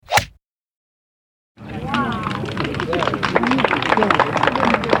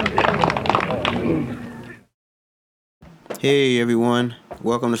Hey everyone,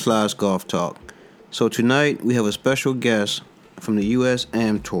 welcome to Slides Golf Talk. So tonight we have a special guest from the U.S.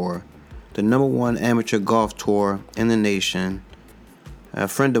 Am Tour, the number one amateur golf tour in the nation, a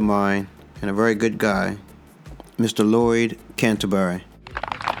friend of mine and a very good guy, Mr. Lloyd Canterbury.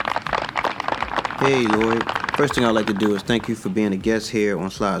 Hey Lloyd, first thing I'd like to do is thank you for being a guest here on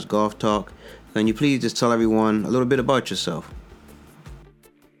Slides Golf Talk. Can you please just tell everyone a little bit about yourself?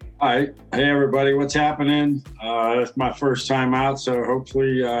 Hi. Hey, everybody. What's happening? It's my first time out, so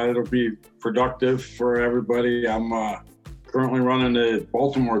hopefully it'll be productive for everybody. I'm currently running the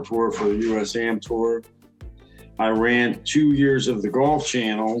Baltimore tour for the U.S. Am Tour. I ran 2 years of the Golf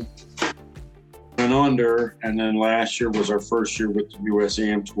Channel and under, and then last year was our first year with the U.S.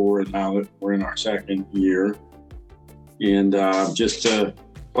 Am Tour, and now that we're in our second year. And just a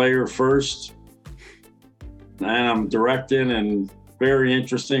player first, and I'm directing and very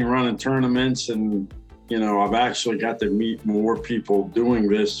interesting running tournaments, and I've actually got to meet more people doing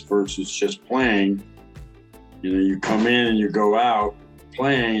this versus just playing. You come in and you go out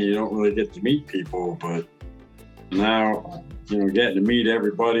playing, you don't really get to meet people, but now getting to meet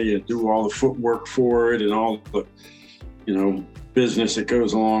everybody and do all the footwork for it and all the business that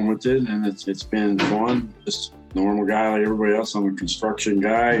goes along with it, and it's been fun. Just a normal guy like everybody else. I'm a construction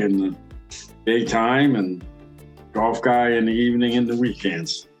guy in the daytime and golf guy in the evening and the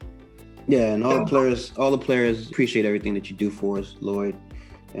weekends. Yeah, and all the players appreciate everything that you do for us, Lloyd.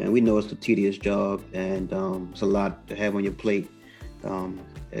 And we know it's a tedious job, and it's a lot to have on your plate,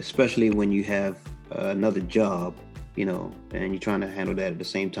 especially when you have another job, and you're trying to handle that at the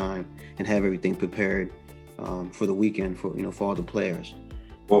same time and have everything prepared for the weekend for all the players.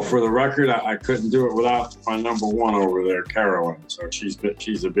 Well, for the record, I couldn't do it without my number one over there, Carolyn. So she's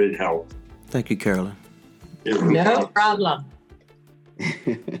a big help. Thank you, Carolyn. No problem.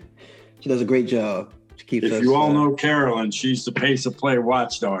 She does a great job. She keeps if us, you all know Carolyn, she's the pace of play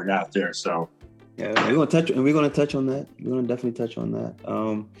watchdog out there. So yeah, we're gonna touch on that. We're gonna definitely touch on that.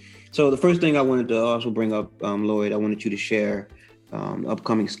 So the first thing I wanted to also bring up, Lloyd, I wanted you to share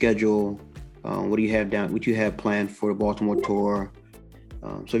upcoming schedule. What do you have planned for the Baltimore tour?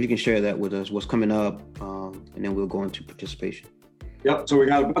 So if you can share that with us, what's coming up, and then we'll go into participation. Yep. So we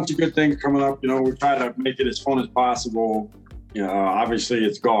got a bunch of good things coming up. We try to make it as fun as possible. Obviously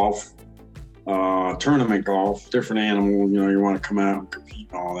it's golf, tournament golf, different animal. You want to come out and compete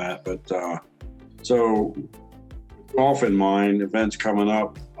and all that. But so golf in mind, events coming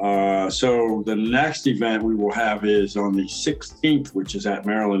up. So the next event we will have is on the 16th, which is at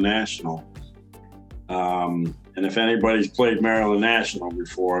Maryland National. And if anybody's played Maryland National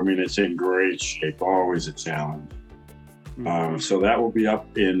before, it's in great shape. Always a challenge. So that will be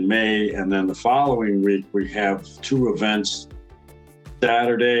up in May, and then the following week we have two events,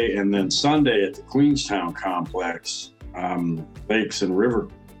 Saturday and then Sunday at the Queenstown Complex, Lakes and River.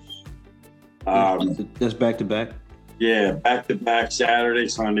 That's back to back? Yeah, back to back, Saturday,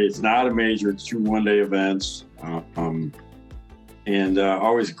 Sunday. It's not a major, it's two one-day events. And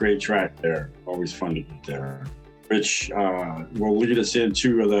always a great track there, always fun to get there. Which will lead us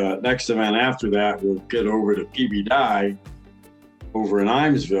into the next event after that. We'll get over to PB Dye over in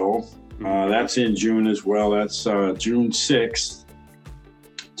Imesville. That's in June as well. That's June 6th.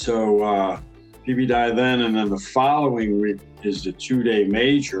 So PB Dye then, and then the following week is the 2-day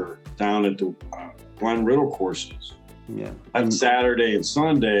major down at the Glen Riddle courses. Yeah. That's Saturday and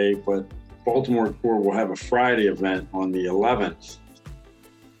Sunday, but Baltimore Tour will have a Friday event on the 11th,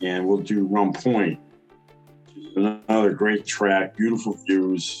 and we'll do Rum Point. Another great track, beautiful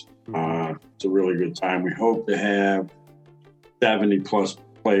views. It's a really good time. We hope to have 70 plus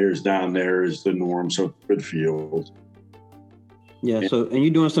players down there is the norm, so good field. Yeah, and you're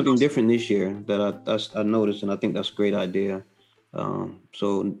doing something different this year that I noticed, and I think that's a great idea.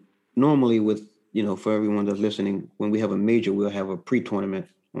 So normally with, for everyone that's listening, when we have a major, we'll have a pre-tournament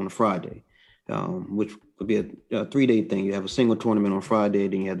on a Friday, which would be a 3-day thing. You have a single tournament on Friday,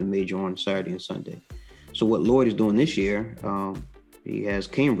 then you have the major on Saturday and Sunday. So what Lloyd is doing this year, he has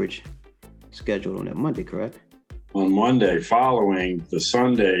Cambridge scheduled on that Monday, correct? On Monday, following the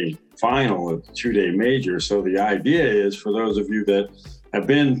Sunday final of the 2-day major. So the idea is, for those of you that have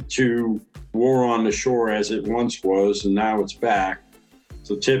been to War on the Shore as it once was, and now it's back.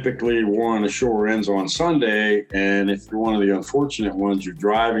 So typically War on the Shore ends on Sunday, and if you're one of the unfortunate ones, you're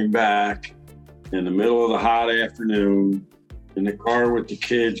driving back in the middle of the hot afternoon, in the car with the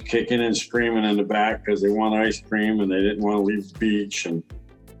kids kicking and screaming in the back because they want ice cream and they didn't want to leave the beach. And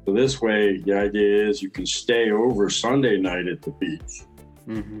so this way, the idea is you can stay over Sunday night at the beach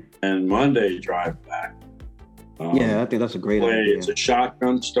and Monday drive back. Yeah, I think that's a great idea. It's a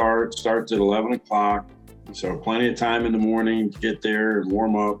shotgun start, starts at 11 o'clock. So plenty of time in the morning to get there and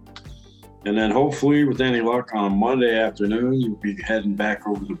warm up. And then hopefully, with any luck, on a Monday afternoon, you'll be heading back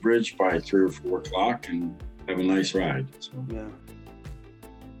over the bridge by 3 or 4 o'clock and have a nice ride. So, Yeah.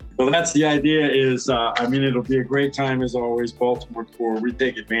 So that's the idea is, it'll be a great time as always. Baltimore Tour, we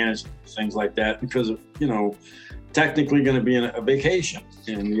take advantage of things like that because, technically going to be a vacation.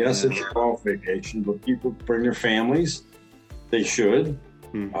 And yes, it's a golf vacation, but people bring their families. They should.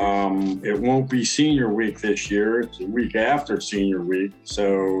 Mm-hmm. It won't be senior week this year. It's a week after senior week.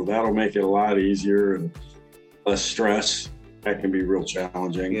 So that'll make it a lot easier and less stress. That can be real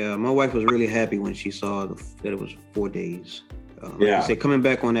challenging. Yeah, my wife was really happy when she saw that it was 4 days. Yeah. Like I say, coming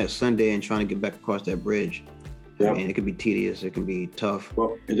back on that Sunday and trying to get back across that bridge, Yep. it can be tedious. It can be tough.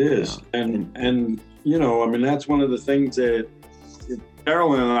 Well, it is. And that's one of the things that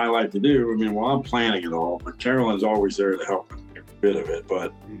Carolyn and I like to do. I'm planning it all, but Carolyn's always there to help every bit of it.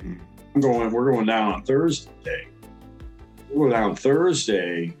 But we're going down on Thursday. We'll go down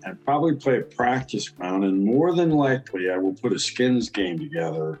Thursday and probably play a practice round. And more than likely, I will put a skins game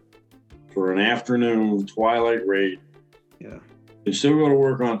together for an afternoon twilight rate. Yeah. You still go to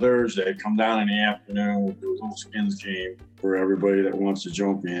work on Thursday, come down in the afternoon, we'll do a little skins game for everybody that wants to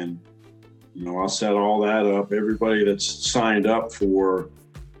jump in. I'll set all that up. Everybody that's signed up for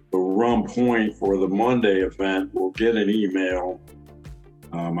the Rum Point or the Monday event will get an email.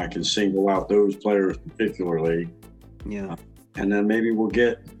 I can single out those players particularly. Yeah. And then maybe we'll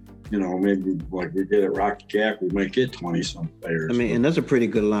get, maybe like we did at Rocky Gap, we might get 20-some players. And that's a pretty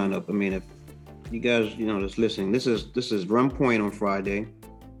good lineup. If you guys, that's listening, this is Rum Point on Friday.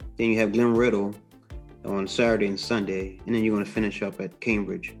 Then you have Glen Riddle on Saturday and Sunday. And then you're going to finish up at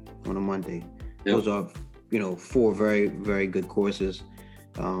Cambridge on a Monday. Yep. Those are, 4 very, very good courses.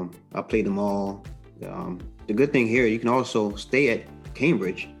 I played them all. The good thing here, you can also stay at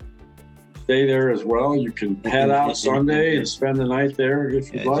Cambridge. Stay there as well. You can head out Sunday and spend the night there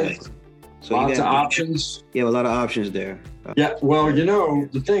if you'd like. Exactly. So Lots of options. You have a lot of options there. Yeah, well,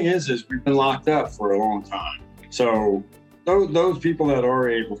 the thing is we've been locked up for a long time. So those people that are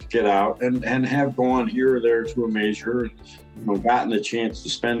able to get out and have gone here or there to a major and gotten a chance to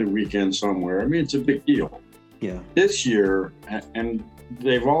spend a weekend somewhere, it's a big deal. Yeah. This year, and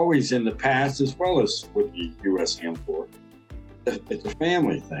they've always in the past, as well as with the U.S. Am Tour, it's a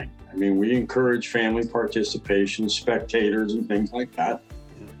family thing. We encourage family participation, spectators and things like that.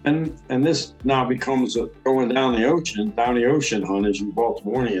 And this now becomes going down the ocean hunt, as you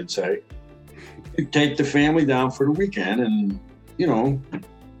Baltimoreans say. You take the family down for the weekend and,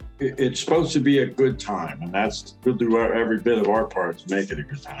 it's supposed to be a good time. And we'll do every bit of our part to make it a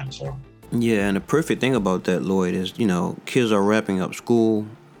good time. So. Yeah, and the perfect thing about that, Lloyd, is, kids are wrapping up school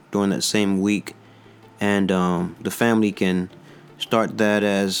during that same week. And the family can start that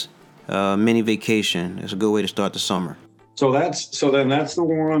as a mini vacation. It's a good way to start the summer. So that's the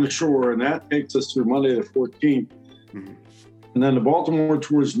one on the shore, and that takes us through Monday the 14th. Mm-hmm. And then the Baltimore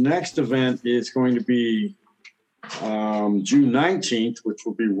Tour's next event is going to be June 19th, which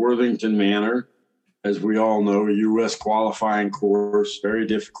will be Worthington Manor. As we all know, a U.S. qualifying course, very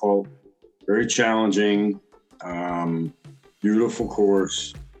difficult, very challenging, beautiful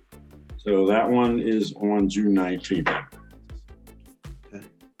course. So that one is on June 19th. Okay.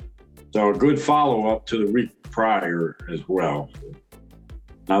 So a good follow-up to the week prior as well.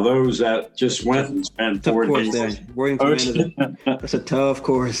 Now those that just went and spent 4 days. That's a tough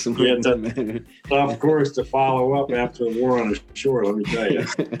course. Yeah, it's a tough course to follow up after the war on the shore, let me tell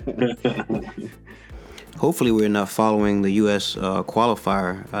you. Hopefully we're not following the U.S.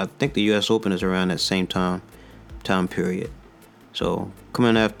 qualifier. I think the U.S. Open is around that same time period. So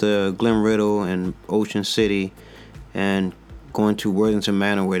coming after Glen Riddle and Ocean City and going to Worthington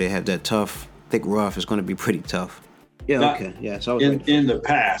Manor where they have that tough, thick rough is going to be pretty tough. Yeah, okay. Yeah, so in the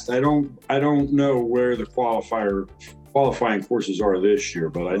past, I don't know where the qualifying courses are this year,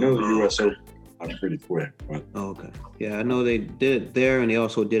 but I know the U.S. Open is pretty quick. But. Oh, okay. Yeah, I know they did it there, and they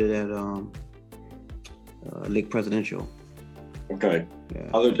also did it at Lake Presidential. Okay. Yeah.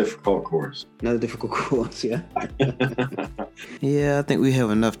 Another difficult course. Yeah. Yeah, I think we have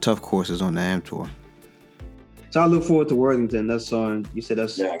enough tough courses on the Am Tour. So I look forward to Worthington. That's on, you said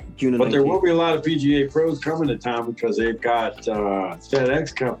that's June 19th. But there will be a lot of PGA pros coming to town because they've got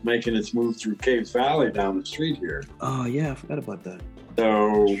FedEx Cup making its move through Caves Valley down the street here. Oh, yeah, I forgot about that.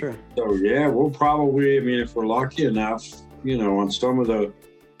 So yeah, we'll probably, if we're lucky enough, on some of the,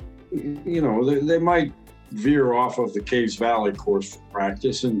 they might veer off of the Caves Valley course for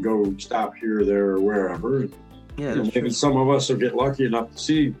practice and go stop here, there, or wherever. Yeah, maybe some of us will get lucky enough to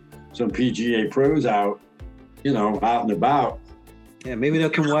see some PGA pros out, out and about. Yeah, maybe they'll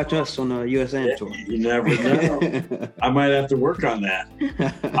come watch us on the USAM tour. You never know. I might have to work on that.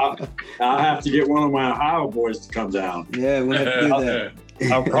 I'll have to get one of my Ohio boys to come down. Yeah, we'll have to do that.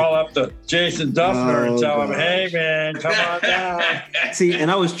 I'll call up to Jason Duffner and tell him, hey, man, come on down. See,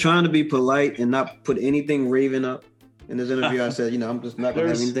 and I was trying to be polite and not put anything Raven up. In this interview, I said, I'm just not going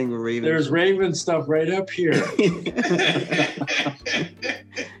to have anything with Raven. There's Raven stuff right up here.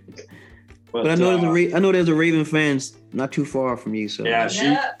 But I know there's a Raven fan not too far from you. So yeah,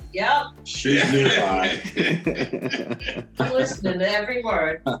 she's nearby. I'm listening to every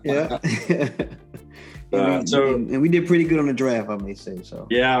word. Yeah. And we did pretty good on the draft, I may say. So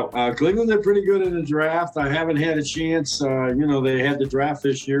yeah, Cleveland did pretty good in the draft. I haven't had a chance. They had the draft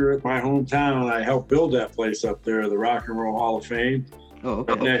this year at my hometown. I helped build that place up there, the Rock and Roll Hall of Fame,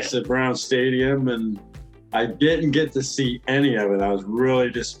 next to Brown Stadium, and I didn't get to see any of it. I was really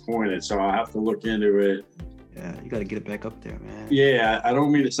disappointed, so I'll have to look into it. Yeah, you got to get it back up there, man. Yeah, I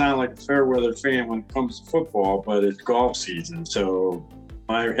don't mean to sound like a fair weather fan when it comes to football, but it's golf season, so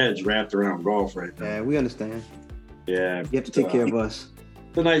my head's wrapped around golf right now. Yeah, we understand. Yeah. You have to take care of us.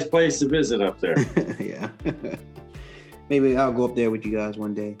 It's a nice place to visit up there. Yeah. Maybe I'll go up there with you guys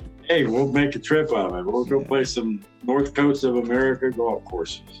one day. Hey, we'll make a trip out of it. We'll go play some North Coast of America golf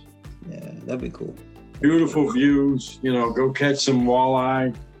courses. Yeah, that'd be cool. Beautiful views, go catch some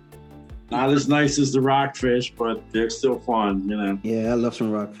walleye. Not as nice as the rockfish, but they're still fun, Yeah, I love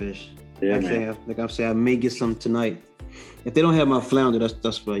some rockfish. Yeah, I may get some tonight. If they don't have my flounder,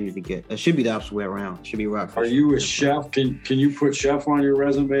 that's what I usually get. It should be the opposite way around. It should be rockfish. Are you a chef? Can you put chef on your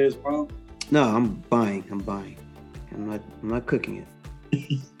resume as well? No, I'm buying. I'm not cooking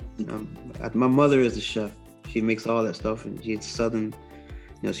it. My mother is a chef. She makes all that stuff, and she's Southern.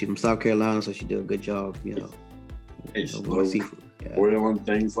 She's from South Carolina, so she did a good job. Seafood, oil and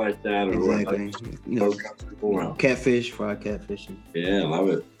things like that. Exactly. Catfish, fried catfish. Yeah, I love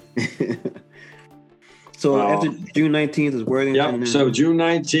it. So after June 19th is Worthington. Yep. So June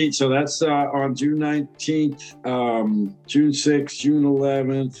 19th. So that's on June 19th, June 6th, June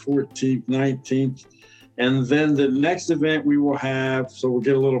 11th, 14th, 19th. And then the next event we will have, so we'll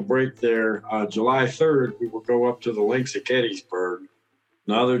get a little break there. July 3rd, we will go up to the Links at Gettysburg.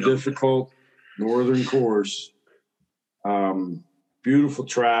 Another difficult northern course. Beautiful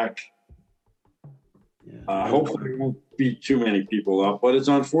track. Hopefully it won't be too many people up, but it's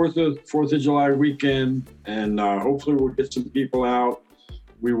on 4th of July weekend, and hopefully we'll get some people out.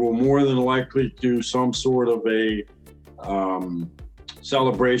 We will more than likely do some sort of a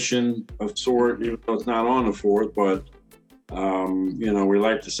celebration of sort, even though it's not on the 4th, but we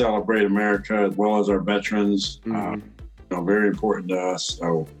like to celebrate America as well as our veterans. Very important to us.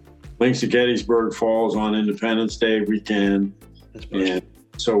 So Links at Gettysburg falls on Independence Day weekend. And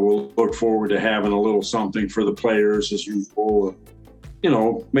so we'll look forward to having a little something for the players as usual.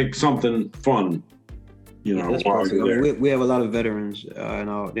 Make something fun. While you're there. We have a lot of veterans in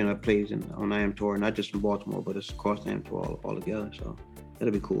our plays on IM Tour, not just from Baltimore, but it's across the IM Tour all together. So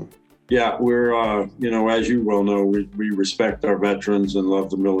that'll be cool. Yeah, we're as you well know, we respect our veterans and love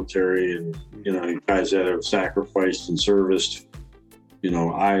the military, and you guys that have sacrificed and serviced.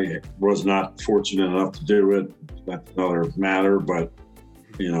 I was not fortunate enough to do it. That's another matter, but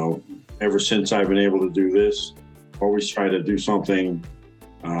ever since I've been able to do this, always try to do something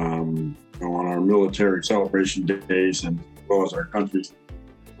on our military celebration days, and as well as our country's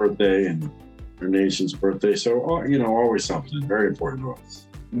birthday and our nation's birthday. So always something very important to us.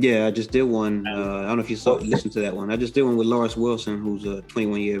 Yeah, I just did one. I don't know if you listened to that one. I just did one with Loris Wilson, who's a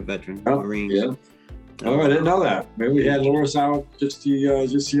 21-year veteran, Marines. Yeah. I didn't know that. Maybe we had Loris out just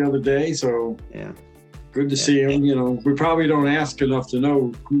the other day. So yeah, good to see him. We probably don't ask enough to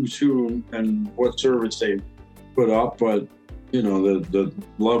know who's who and what service they put up, but the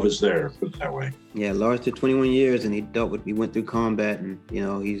love is there. Put it that way. Yeah, Loris did 21 years, and he went through combat, and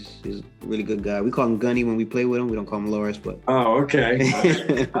he's a really good guy. We call him Gunny when we play with him. We don't call him Loris, but oh,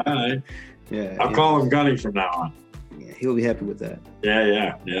 okay. All right. Yeah, I'll call him Gunny from now on. Yeah, he'll be happy with that.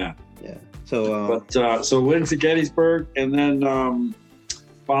 Yeah. So, so Links at Gettysburg, and then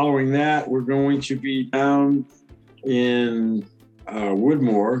following that, we're going to be down in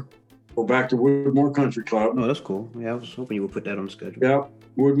Woodmore. Go back to Woodmore Country Club. Oh, that's cool. Yeah, I was hoping you would put that on the schedule. Yep,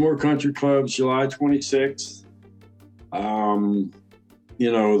 Woodmore Country Club, July 26th.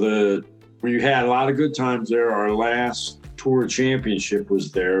 We had a lot of good times there. Our last tour championship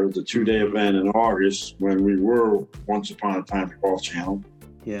was there. It was a 2-day event in August when we were Once Upon a Time Golf Channel.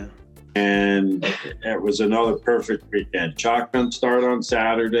 Yeah. And it was another perfect weekend. Shotgun start on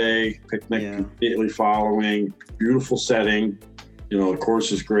Saturday, picnic immediately following, beautiful setting. The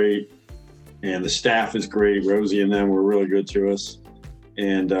course is great and the staff is great. Rosie and them were really good to us.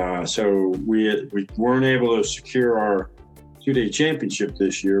 And so we weren't able to secure our 2-day championship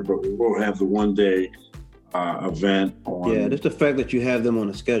this year, but we will have the 1-day event on. Yeah, just the fact that you have them on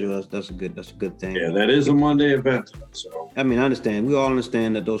the schedule, that's a good thing. Yeah, that is a Monday event. So I mean, I understand. We all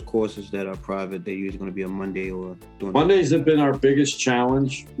understand that those courses that are private, they're usually going to be a Monday or during Mondays have been our biggest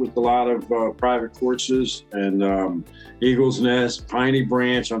challenge with a lot of private courses, and Eagles Nest, Piney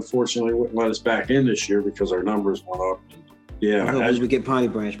Branch, unfortunately, wouldn't let us back in this year because our numbers went up. Yeah, as we get Piney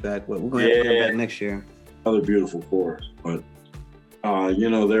Branch back, but we're going to have to come back next year. Another beautiful course, but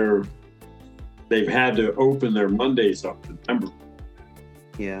they've had to open their Mondays up in September.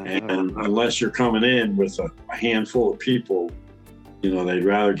 Yeah, and unless you're coming in with a handful of people, they'd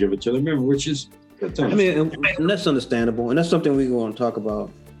rather give it to the member, which is good. I mean, and that's understandable, and that's something we want to talk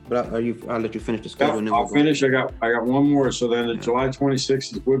about. But I'll let you finish the schedule. And then I'll finish. I got one more. So then July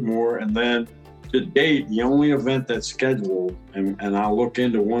 26th is Woodmore, and then to date, the only event that's scheduled, and I'll look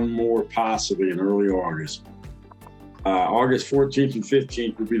into one more possibly in early August. August 14th and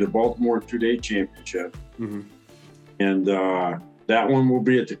 15th will be the Baltimore 2-day championship. Mm-hmm. And that one will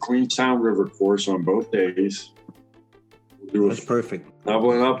be at the Queenstown River course on both days. That's perfect.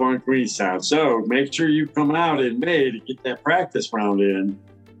 Doubling up on Queenstown. So make sure you come out in May to get that practice round in.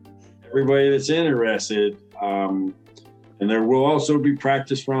 Everybody that's interested. And there will also be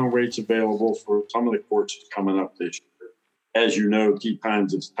practice round rates available for some of the courses coming up this year. As you know, tee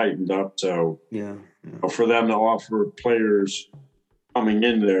times have tightened up. So for them to offer players coming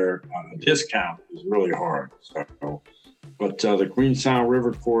in there a discount is really hard. But the Queenstown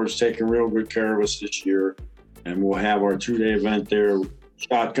River course taking real good care of us this year. And we'll have our 2-day event there.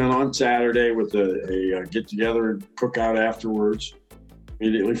 Shotgun on Saturday with a get-together and cookout afterwards,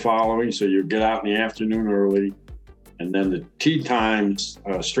 immediately following. So you get out in the afternoon early. And then the tee times,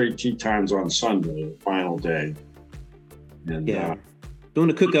 straight tee times on Sunday, the final day. And, doing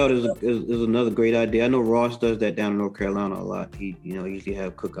the cookout is another great idea. I know Ross does that down in North Carolina a lot. He usually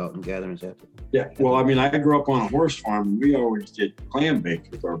have cookout and gatherings after. Yeah, well, I mean, I grew up on a horse farm, and we always did clam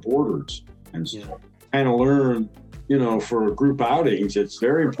bake with our boarders, and so kind of learned, for group outings, it's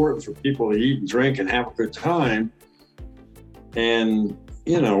very important for people to eat and drink and have a good time. And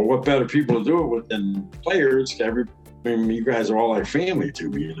what better people to do it with than players? You guys are all like family to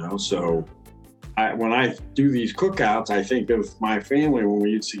me, So when I do these cookouts, I think of my family when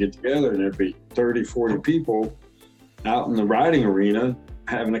we used to get together, and there'd be 30, 40 people out in the riding arena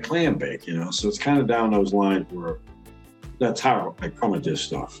having a clam bake, So it's kind of down those lines where that's how I come at this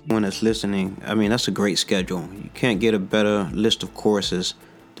stuff. When it's listening, I mean, that's a great schedule. You can't get a better list of courses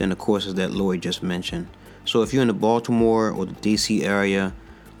than the courses that Lloyd just mentioned. So if you're in the Baltimore or the DC area,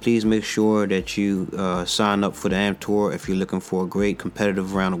 please make sure that you sign up for the AMP Tour if you're looking for a great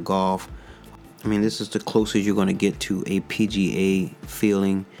competitive round of golf. I mean, this is the closest you're going to get to a PGA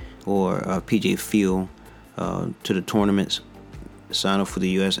feeling or a PGA feel to the tournaments. Sign up for the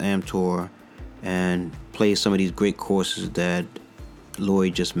US AMP Tour and play some of these great courses that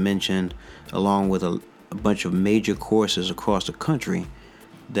Lloyd just mentioned, along with a bunch of major courses across the country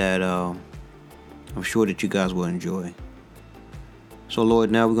that I'm sure that you guys will enjoy. So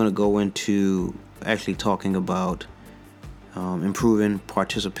Lloyd, now we're going to go into actually talking about improving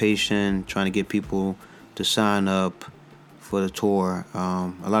participation, trying to get people to sign up for the tour.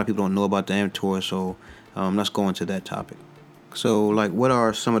 A lot of people don't know about the AMP Tour, so let's go into that topic. So, what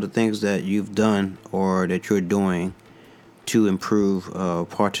are some of the things that you've done or that you're doing to improve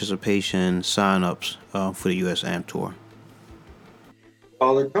participation sign-ups for the US AMP Tour?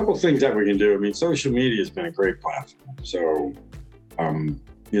 Well, there are a couple of things that we can do. I mean, social media has been a great platform. So,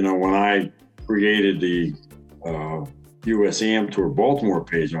 when I created the US AMP Tour Baltimore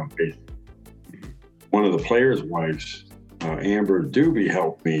page on Facebook, one of the players' wives, Amber Doobie,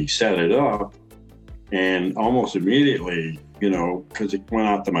 helped me set it up. And almost immediately, because it went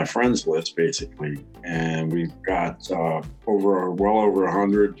out to my friends list, basically. And we've got well over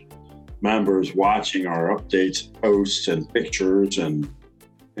 100 members watching our updates, posts, and pictures. And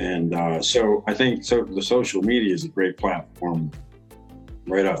so I think the social media is a great platform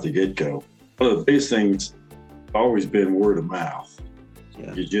right off the get-go. One of the biggest things has always been word of mouth.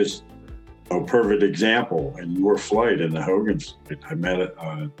 Yeah. You just, perfect example in your flight in the Hogan flight. I met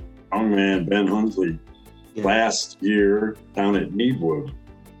a young man, Ben Hunsley, last year down at Needwood.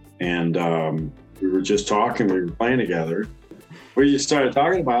 And we were just talking, we were playing together. We just started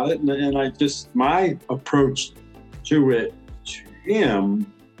talking about it. And my approach to it, to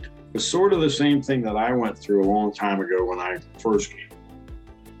him, was sort of the same thing that I went through a long time ago when I first came.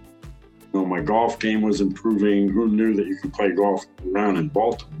 My golf game was improving. Who knew that you could play golf around in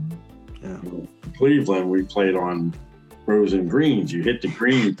Baltimore? Yeah. In Cleveland, we played on frozen greens. You hit the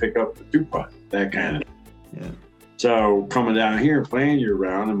green, you pick up the 2-putt, that kind of. Yeah. So coming down here and playing year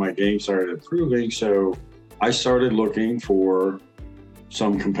round, and my game started improving. So I started looking for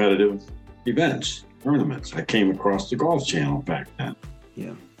some competitive events, tournaments. I came across the Golf Channel back then.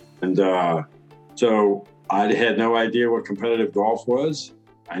 Yeah. And so I had no idea what competitive golf was.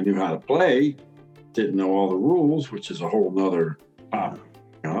 I knew how to play, didn't know all the rules, which is a whole nother topic.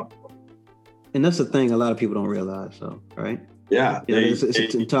 And that's the thing a lot of people don't realize, so, right? Yeah. It's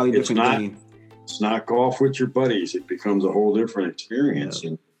an entirely different game. It's not golf with your buddies. It becomes a whole different experience.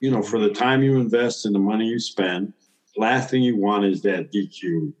 Yeah. And, for the time you invest and the money you spend, last thing you want is that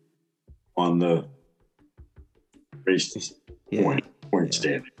DQ on the race point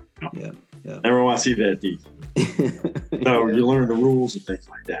standing. Yeah. Never want to see that DQ. So you learn the rules and things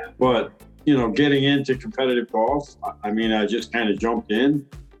like that. But, getting into competitive golf, I just kind of jumped in.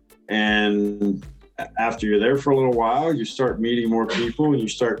 And after you're there for a little while, you start meeting more people and you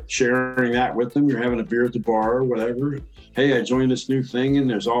start sharing that with them. You're having a beer at the bar or whatever. Hey, I joined this new thing and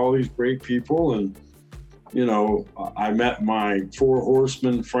there's all these great people. And, I met my 4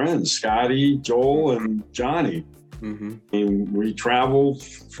 horsemen friends, Scotty, Joel, and Johnny. Mm-hmm. And we traveled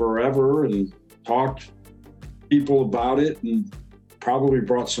forever and talked to people about it and probably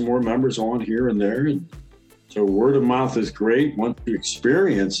brought some more members on here and there. And so word of mouth is great once you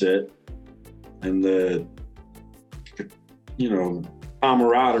experience it, and the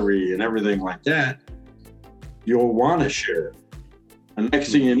camaraderie and everything like that, you'll want to share it. And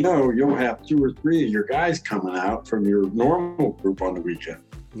next thing you know, you'll have 2 or 3 of your guys coming out from your normal group on the weekend.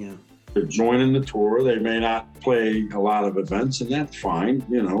 Yeah. They're joining the tour. They may not play a lot of events, and that's fine,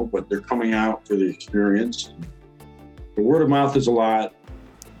 but they're coming out for the experience. The word of mouth is a lot.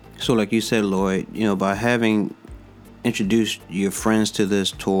 So like you said, Lloyd, by having introduced your friends to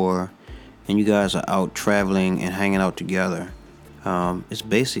this tour and you guys are out traveling and hanging out together, it's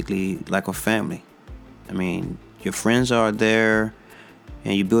basically like a family. Your friends are there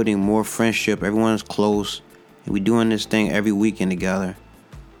and you're building more friendship. Everyone's close. And we're doing this thing every weekend together.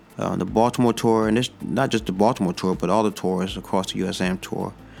 The Baltimore tour, and it's not just the Baltimore tour, but all the tours across the USAM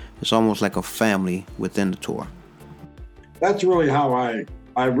tour. It's almost like a family within the tour. That's really how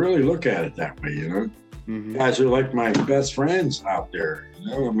I really look at it that way, Mm-hmm. You guys are like my best friends out there,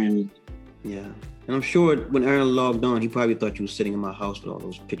 Yeah. And I'm sure when Aaron logged on, he probably thought you were sitting in my house with all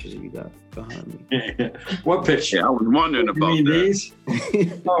those pictures that you got behind me. What picture? Yeah, I was wondering about that. You mean these?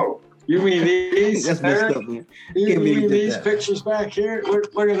 Oh, you mean these? That's messed up, man. You mean these pictures back here?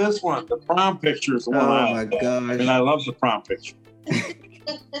 Look at this one. The prom picture is the one my gosh. And I love the prom picture.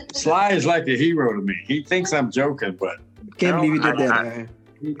 Sly is like a hero to me. He thinks I'm joking, but... Can't believe you did that, Aaron.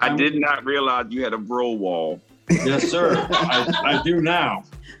 I did not realize you had a bro wall. Yes, sir. I do now.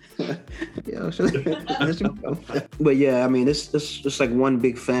 But yeah, it's like one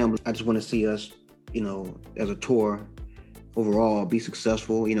big family. I just want to see us, as a tour overall be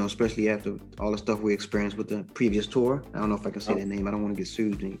successful, especially after all the stuff we experienced with the previous tour. I don't know if I can say that name. I don't want to get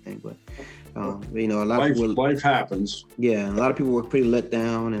sued or anything, but a lot of people, life happens. Yeah, a lot of people were pretty let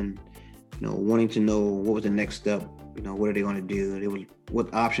down and wanting to know what was the next step. What are they going to do?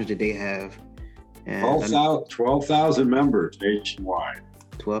 What options did they have? And 12,000 members nationwide.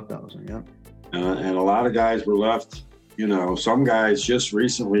 12,000, yeah. And a lot of guys were left. Some guys just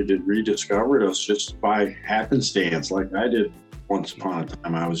recently rediscovered us just by happenstance, like I did once upon a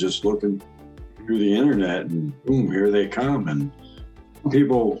time. I was just looking through the internet, and boom, here they come. And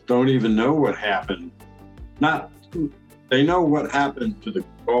people don't even know what happened. They know what happened to the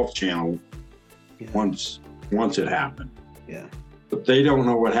Golf Channel once it happened. Yeah. But they don't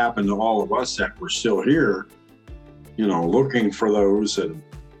know what happened to all of us that were still here, looking for those and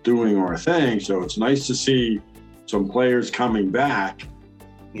doing our thing. So it's nice to see some players coming back.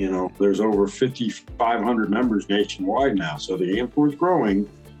 There's over 5,500 members nationwide now. So the Am Tour is growing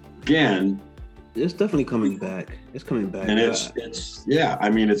again. It's definitely coming back. It's coming back. And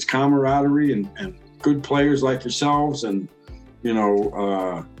it's camaraderie and good players like yourselves and,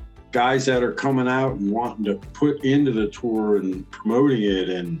 guys that are coming out and wanting to put into the tour and promoting it.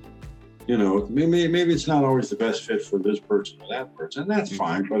 And, maybe it's not always the best fit for this person or that person. And that's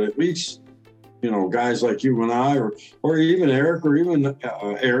fine. But at least, guys like you and I, or even Eric, or even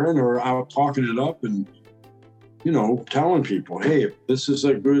Aaron, are out talking it up and, telling people, hey, if this is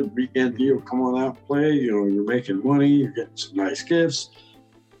a good weekend deal, come on out and play. You're making money, you're getting some nice gifts,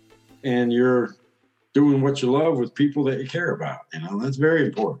 and you're doing what you love with people that you care about. That's very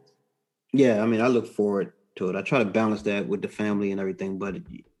important. Yeah, I look forward to it. I try to balance that with the family and everything, but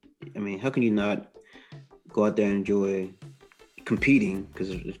how can you not go out there and enjoy competing, because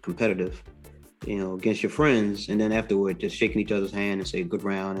it's competitive, against your friends, and then afterward just shaking each other's hand and say good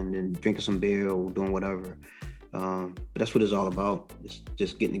round, and then drinking some beer or doing whatever. But that's what it's all about. It's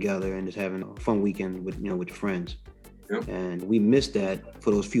just getting together and just having a fun weekend with your friends. Yep. And we missed that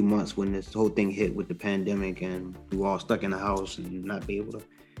for those few months when this whole thing hit with the pandemic, and we were all stuck in the house and not be able to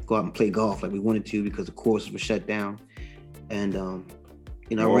go out and play golf like we wanted to because the courses were shut down. And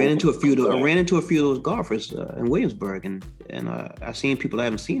I ran into a few of those golfers in Williamsburg, and I seen people I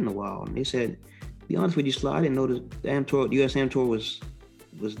haven't seen in a while, and they said, to be honest with you, Sly, I didn't know the US Am Tour was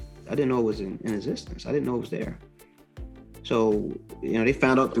I didn't know it was in existence. I didn't know it was there. So, they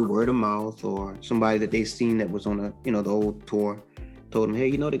found out through word of mouth, or somebody that they seen that was on the old tour told them,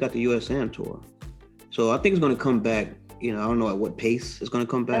 hey, they got the US Am Tour. So I think it's going to come back. I don't know at what pace it's going to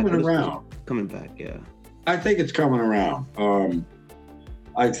come back. Coming back, yeah. I think it's coming around.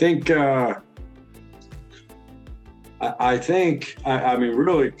 I think, really,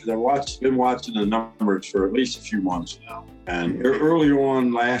 because I've been watching the numbers for at least a few months now. And early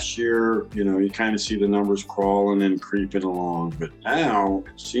on last year, you kind of see the numbers crawling and creeping along. But now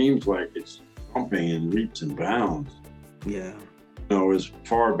it seems like it's jumping in leaps and bounds. Yeah. As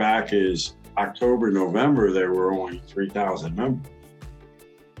far back as October, November, there were only 3,000 members.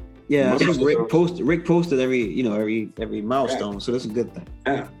 Yeah, I think Rick posted every milestone, so that's a good thing.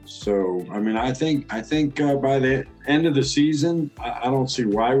 Yeah. So I think by the end of the season, I don't see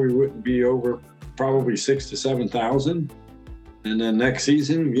why we wouldn't be over probably 6,000 to 7,000, and then next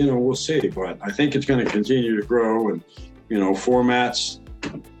season, we'll see. But I think it's going to continue to grow, and formats,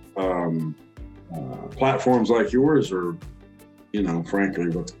 platforms like yours are, frankly,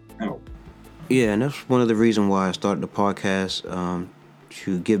 what help. Yeah, and that's one of the reasons why I started the podcast.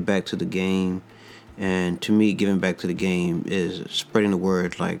 To give back to the game, and to me, giving back to the game is spreading the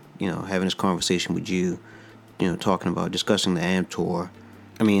word, like having this conversation with you, talking about discussing the Am Tour.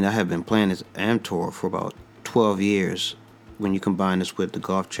 I have been playing this Am Tour for about 12 years when you combine this with the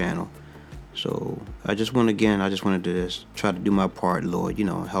Golf Channel. So I just wanted to just try to do my part, Lord,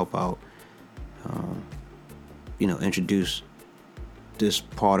 help out, introduce this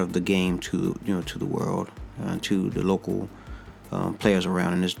part of the game to the world, to the local players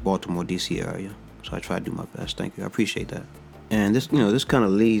around in this Baltimore, D.C. area. So I try to do my best. Thank you. I appreciate that. And this kind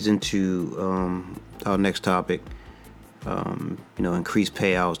of leads into our next topic, increased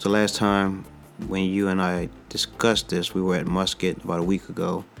payouts. The last time when you and I discussed this, we were at Muscat about a week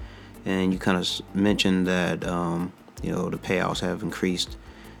ago, and you kind of mentioned that, the payouts have increased.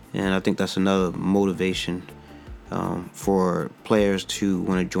 And I think that's another motivation for players to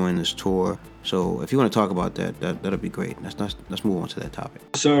want to join this tour. So if you want to talk about that'll be great. Let's move on to that topic.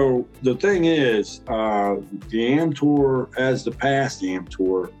 So the thing is, the Am Tour, as the past Am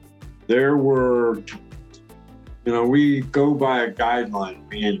Tour, there were, we go by a guideline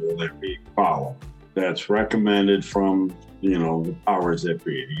manual that we follow that's recommended from, the powers that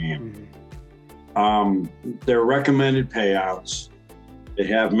be, the Am. Mm-hmm. They're recommended payouts. They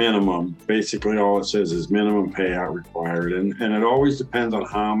have minimum. Basically, all it says is minimum payout required. And it always depends on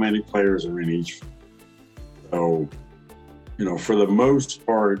how many players are in each. So, for the most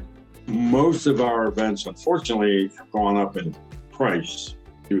part, most of our events, unfortunately, have gone up in price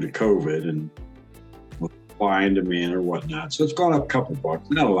due to COVID and supply and demand or whatnot. So it's gone up a couple bucks,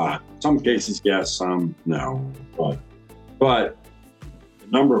 not a lot. Some cases, yes, some no. But the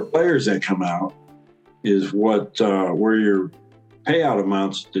number of players that come out is where your payout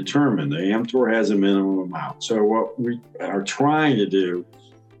amounts determined. The Am Tour has a minimum amount. So what we are trying to do,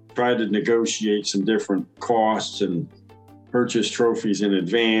 try to negotiate some different costs and purchase trophies in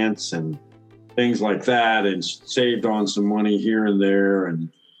advance and things like that, and saved on some money here and there. And,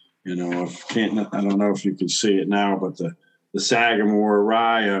 I don't know if you can see it now, but the Sagamore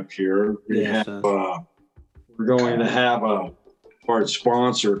Rye up here, we're going to have a part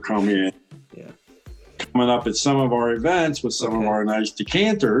sponsor come in. Coming up at some of our events with some of our nice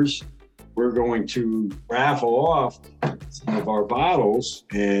decanters, we're going to raffle off some of our bottles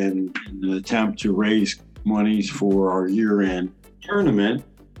in an attempt to raise monies for our year-end tournament,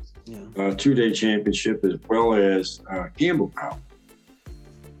 2-day championship, as well as Gamble Pal.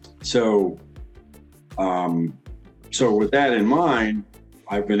 So with that in mind,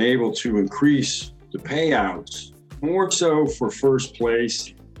 I've been able to increase the payouts more so for first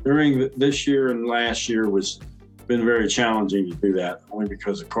place. During this year and last year been very challenging to do that, only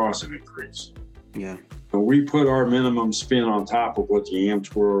because the costs have increased. Yeah. So we put our minimum spin on top of what the Am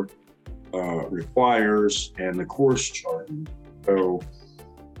Tour requires and the course charting. So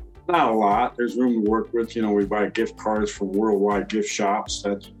not a lot. There's room to work with. We buy gift cards from worldwide gift shops.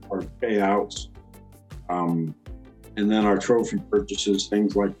 That's our payouts. and then our trophy purchases,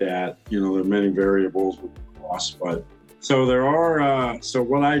 things like that. There are many variables with the cost, but so there are. So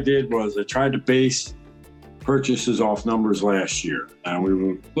what I did was I tried to base purchases off numbers last year, and we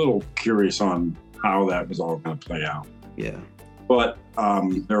were a little curious on how that was all going to play out. Yeah. But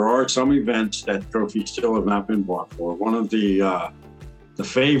there are some events that trophies still have not been bought for. One of the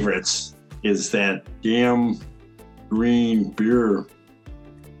favorites is that damn green beer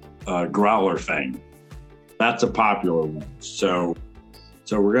growler thing. That's a popular one. So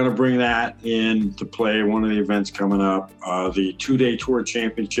we're going to bring that in to play one of the events coming up. The 2-day tour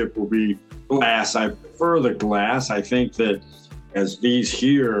championship will be glass. I prefer the glass. I think that as these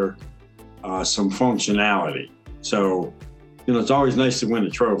here, some functionality. So, it's always nice to win a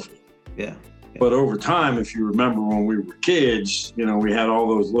trophy. Yeah. But over time, if you remember when we were kids, we had all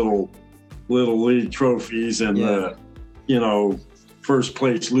those little league trophies and the, first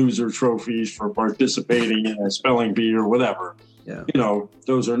place loser trophies for participating in a spelling bee or whatever. Yeah.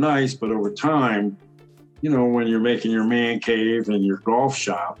 Those are nice, but over time, when you're making your man cave and your golf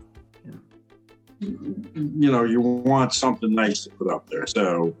shop, you want something nice to put up there.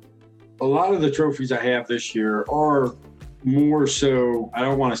 So a lot of the trophies I have this year are more so, I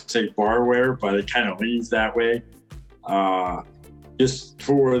don't want to say barware, but it kind of leans that way. Just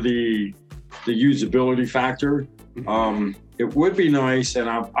for the usability factor. It would be nice, and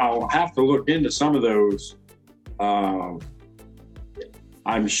I'll have to look into some of those. I'm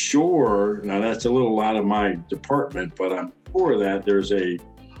sure, now that's a little out of my department, but I'm sure that there's a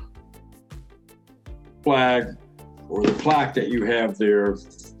flag or the plaque that you have there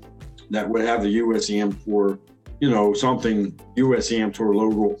that would have the USEM Tour, something USEM Tour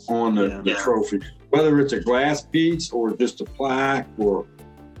logo on the trophy, whether it's a glass piece or just a plaque or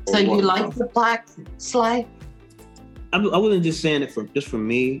So you like the plaque, Sly? I wasn't just saying it just for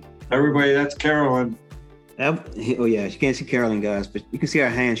me. Everybody, that's Carolyn. Oh yeah, she can't see Carolyn, guys, but you can see her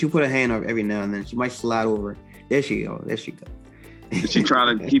hand. She'll put her hand up every now and then. She might slide over. There she go. There she go. Is she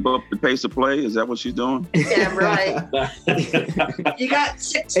trying to keep up the pace of play? Is that what she's doing? Yeah, right. You got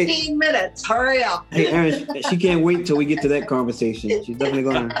 16 minutes. Hurry up. Hey, Aaron, she can't wait till we get to that conversation. She's definitely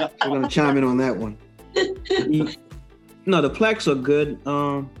gonna chime in on that one. No, the plaques are good,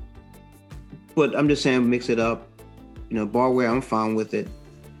 but I'm just saying mix it up. Barware, I'm fine with it.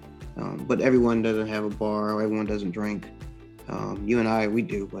 But everyone doesn't have a bar, or everyone doesn't drink. You and I, we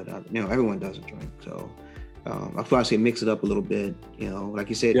do, but everyone doesn't drink. So I probably say mix it up a little bit. Like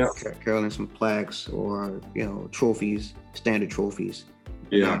you said, Carolyn, some plaques or trophies, standard trophies.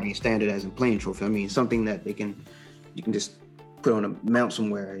 Yeah. I mean, standard as in plain trophy. I mean, something that you can just put on a mount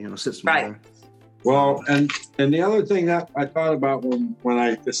somewhere. Sit somewhere. Right. Well, and the other thing that I thought about when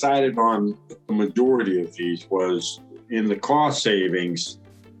I decided on the majority of these was in the cost savings.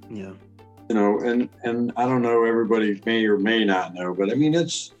 Yeah. And I don't know, everybody may or may not know, but I mean,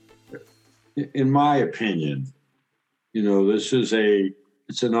 it's, in my opinion,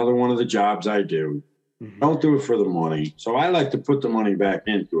 it's another one of the jobs I do. Mm-hmm. Don't do it for the money. So I like to put the money back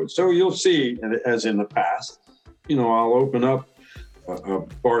into it. So you'll see, as in the past, I'll open up a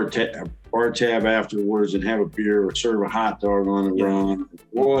bar tab afterwards and have a beer or serve a hot dog on the run,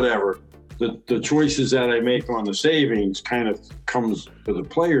 whatever. The choices that I make on the savings kind of comes to the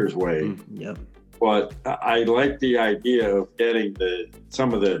player's way. Yep. But I like the idea of getting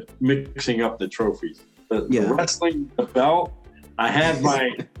some of the mixing up the trophies. The wrestling, the belt,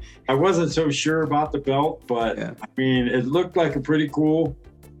 I wasn't so sure about the belt, but I mean, it looked like a pretty cool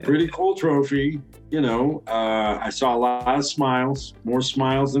trophy. I saw a lot of smiles, more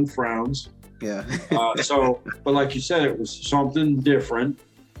smiles than frowns. Yeah. But like you said, it was something different.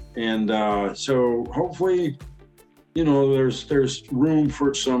 And so hopefully, there's room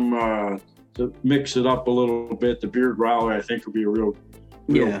for some to mix it up a little bit. The beer growler, I think, will be a real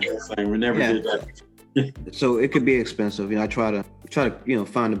cool thing. We never did that. So it could be expensive. I try to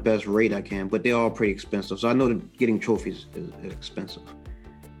find the best rate I can, but they're all pretty expensive. So I know that getting trophies is expensive.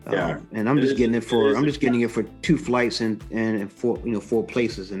 And I'm just getting it for 2 flights and 4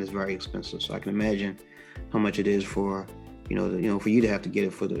 places, and it's very expensive. So I can imagine how much it is for for you to have to get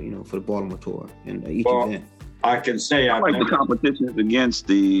it for the Baltimore tour and each event. I can say I like the competitions against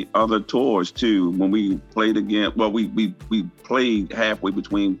the other tours too. When we played again, we played halfway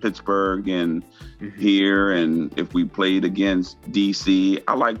between Pittsburgh and here, and if we played against DC,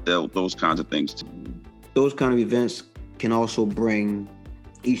 I like those kinds of things too. Those kind of events can also bring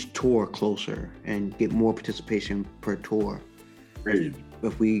each tour closer and get more participation per tour. Great.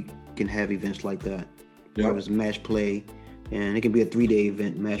 If we can have events like that, whether it's match play. And it can be a 3-day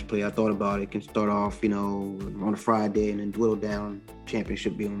event, match play. I thought about it can start off, on a Friday and then dwindle down.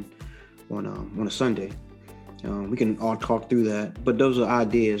 Championship be on a Sunday. We can all talk through that. But those are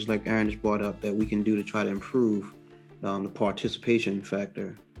ideas, like Aaron just brought up, that we can do to try to improve the participation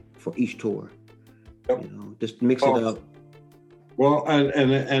factor for each tour. Yep. Just mix it up. Well,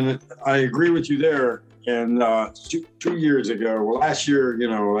 and I agree with you there. And 2 years ago, last year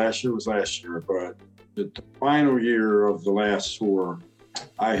was last year, but the final year of the last tour,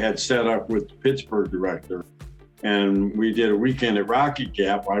 I had set up with the Pittsburgh director, and we did a weekend at Rocky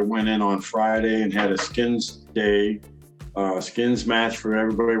Gap. I went in on Friday and had a skins day, skins match for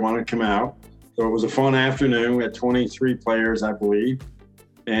everybody who wanted to come out. So it was a fun afternoon. We had 23 players, I believe.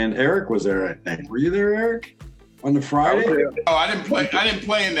 And Eric was there, I think. Were you there, Eric? On the Friday? Oh, I didn't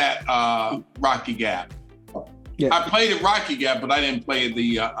play in that Rocky Gap. Yeah. I played at Rocky Gap, but I didn't play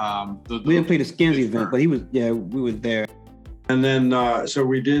the we didn't play the skins event, but we were there. And then so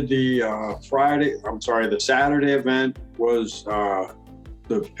we did the the Saturday event was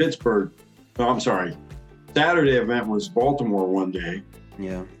the Pittsburgh. No, I'm sorry. Saturday event was Baltimore one day.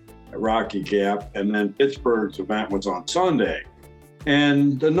 Yeah. At Rocky Gap, and then Pittsburgh's event was on Sunday.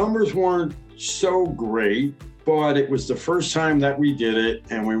 And the numbers weren't so great, but it was the first time that we did it,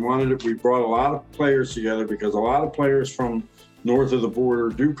 and we brought a lot of players together because a lot of players from north of the border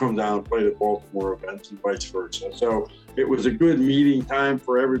do come down and play the Baltimore events and vice versa. So it was a good meeting time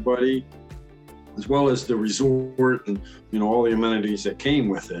for everybody, as well as the resort and all the amenities that came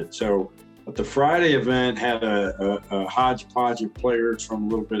with it. So but the Friday event had a hodgepodge of players from a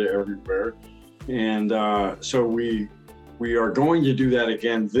little bit of everywhere. And so we are going to do that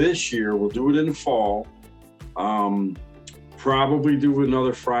again this year. We'll do it in the fall. Probably do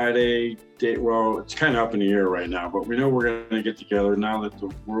another Friday day. Well, it's kind of up in the air right now, but we know we're going to get together now that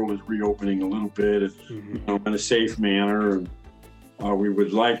the world is reopening a little bit in a safe manner. And we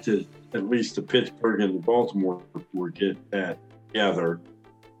would like to, at least the Pittsburgh and the Baltimore would get that together.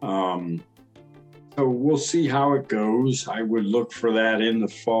 So we'll see how it goes. I would look for that in the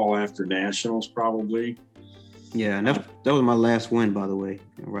fall after Nationals, probably. Yeah, and that was my last win, by the way,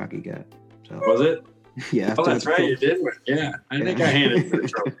 in Rocky Gap. So. Was it? Yeah. Oh, that's right. You did win. Yeah, I think I handed you the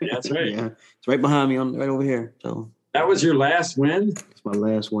trophy. That's right. Yeah, it's right behind me, right over here. So that was your last win? It's my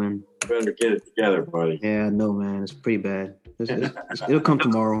last win. You better get it together, buddy. Yeah, no, man, it's pretty bad. It'll come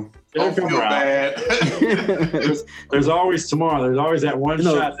tomorrow. It'll come bad. there's always tomorrow. There's always that one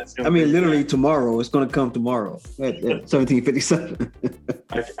shot that's going to literally tomorrow. It's going to come tomorrow at 1757.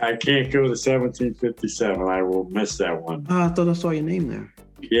 I can't go to 1757. I will miss that one. Oh, I thought I saw your name there.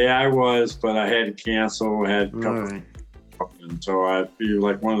 Yeah, I was, but I had to cancel. I had a couple. All right. And so I feel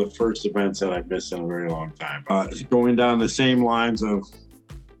like one of the first events that I've missed in a very long time. Going down the same lines of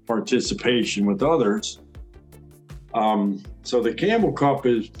participation with others. So the Campbell Cup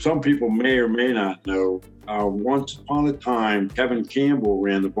is, some people may or may not know, once upon a time, Kevin Campbell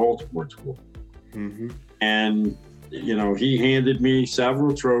ran the Baltimore tour. Mm-hmm. And, he handed me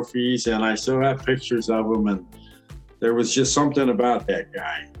several trophies, and I still have pictures of him. And there was just something about that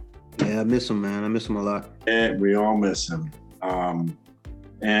guy. Yeah, I miss him, man. I miss him a lot. And we all miss him.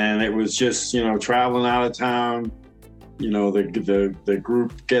 And it was just, traveling out of town, the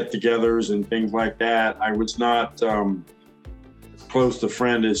group get-togethers and things like that. I was not close to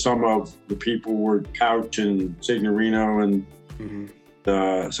friend as some of the people were Couch and Signorino and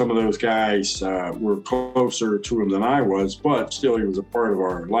some of those guys were closer to him than I was, but still he was a part of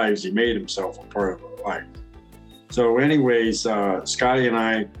our lives. He made himself a part of our life. So anyways, Scotty and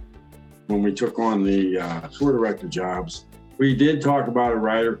I, when we took on the tour director jobs, we did talk about a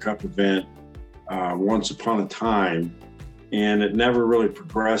Ryder Cup event once upon a time, and it never really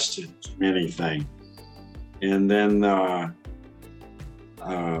progressed to anything. And then the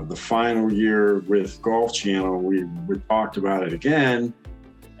final year with Golf Channel, we talked about it again,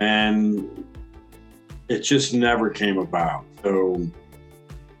 and it just never came about. So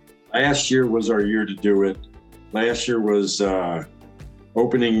last year was our year to do it. Last year was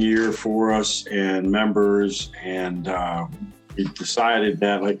opening year for us and members, and we decided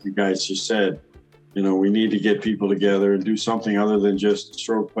that, like you guys just said, we need to get people together and do something other than just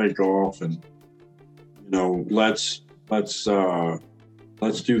stroke play golf, and let's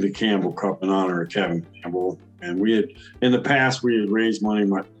do the Campbell Cup in honor of Kevin Campbell. And we had, in the past, we had raised money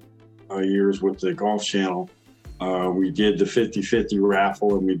years with the Golf Channel. We did the 50-50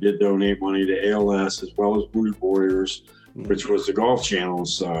 raffle, and we did donate money to ALS as well as Wounded Warriors, which was the Golf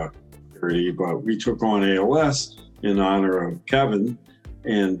Channel's charity. But we took on ALS in honor of Kevin,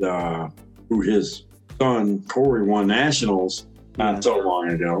 and who his son Corey won nationals not so long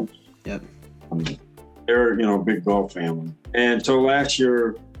ago. Yep. They're a big golf family, and so last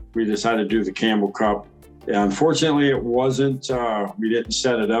year we decided to do the Campbell Cup. Unfortunately, it wasn't. We didn't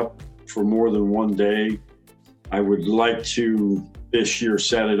set it up for more than one day. I would like to this year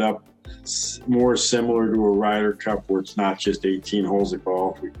set it up more similar to a Ryder Cup where it's not just 18 holes of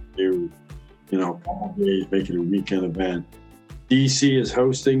golf. We can do, a couple days, make it a weekend event. DC is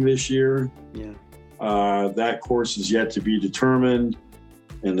hosting this year. Yeah. That course is yet to be determined,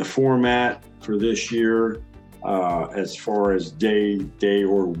 and the format for this year, as far as day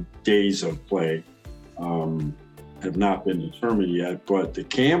or days of play, have not been determined yet. But the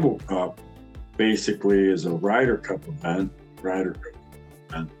Campbell Cup basically is a Ryder Cup event.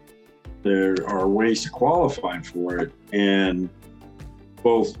 There are ways to qualify for it, and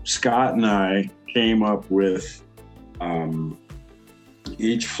both Scott and I came up with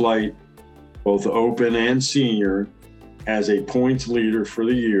each flight, both open and senior, as a points leader for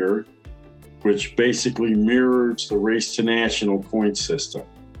the year, which basically mirrors the Race to National point system.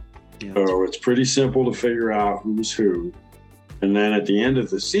 Yeah. So it's pretty simple to figure out who's who. And then at the end of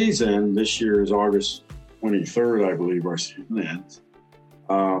the season, this year is August 23rd, I believe our season ends.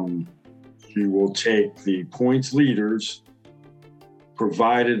 You will take the points leaders,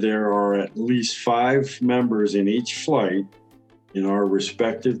 provided there are at least 5 members in each flight in our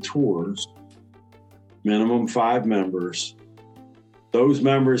respective tours, minimum 5 members. Those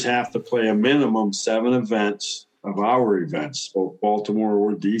members have to play a minimum 7 events of our events, both Baltimore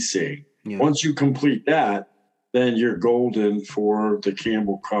or DC. Yeah. Once you complete that, then you're golden for the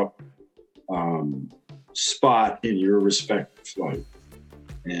Campbell Cup spot in your respective flight.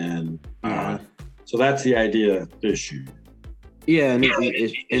 And so that's the idea this year. Yeah, and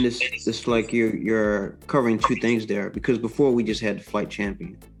it's like you're covering 2 things there, because before we just had the flight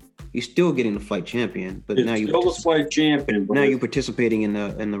champion. You're still getting the flight champion, but now you're still the flight champion. Now you're participating in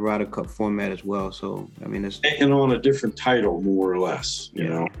the Ryder Cup format as well. So I mean, it's taking on a different title, more or less. You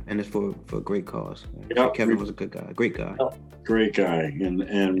know, and it's for a great cause. Yep. Kevin was a good guy, great guy,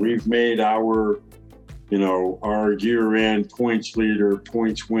 and we've made our year-end points leader,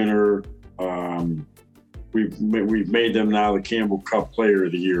 points winner. We've made them now the Campbell Cup Player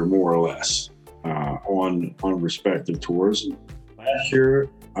of the Year, more or less, on respective tours. Last year,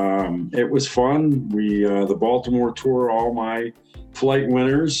 it was fun. The Baltimore Tour, all my flight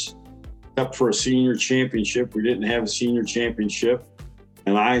winners, except for a senior championship. We didn't have a senior championship,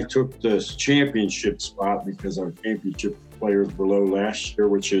 and I took the championship spot because our championship players were low last year,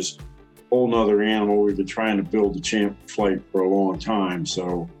 which is a whole nother animal. We've been trying to build the champ flight for a long time,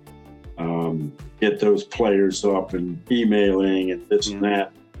 so get those players up and emailing and this and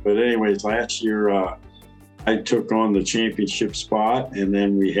that. But anyways, last year I took on the championship spot, and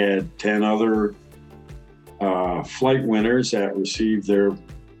then we had 10 other flight winners that received their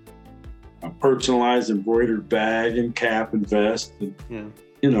personalized embroidered bag and cap and vest. And,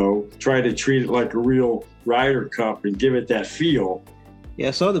 try to treat it like a real Ryder Cup and give it that feel. Yeah,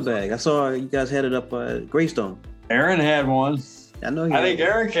 I saw the bag. I saw you guys had it up at Greystone. Aaron had one. I know. I think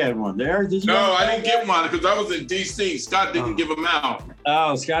Eric had one. Eric, did you? No, I didn't get one because I was in DC. Scott didn't give them out.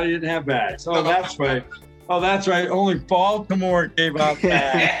 Oh, Scotty didn't have bags. Oh, that's right. Oh, that's right. Only Baltimore gave out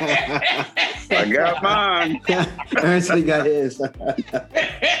bags. I got mine. Aaron said he got his.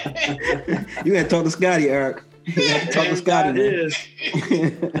 You had to talk to Scotty, Eric. You had to talk to Scotty.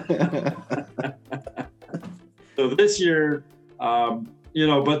 So this year,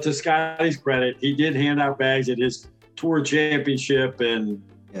 but to Scotty's credit, he did hand out bags at his tour championship. And,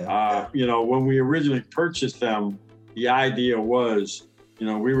 when we originally purchased them, the idea was,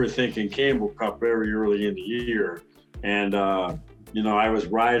 we were thinking Campbell Cup very early in the year. And, I was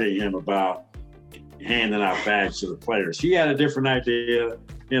writing him about handing out bags to the players. He had a different idea,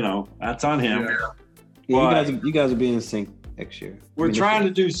 that's on him. Yeah, you guys will be in sync next year. We're trying to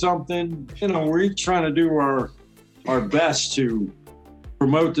do something, we're each trying to do our best to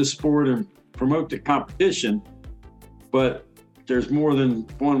promote the sport and promote the competition, but there's more than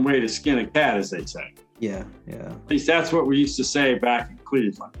one way to skin a cat, as they say. Yeah. At least that's what we used to say back in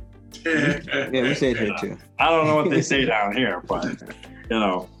Cleveland. Yeah, we say it here too. I don't know what they say down here, but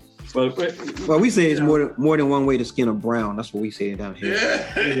well, we say it's more than one way to skin a brown. That's what we say down here.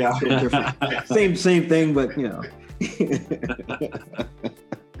 Yeah. Same thing, but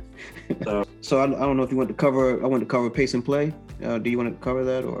So I don't know if you want to cover. I want to cover pace and play. Do you want to cover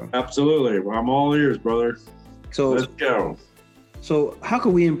that or? Absolutely. Well, I'm all ears, brother. So let's go. So how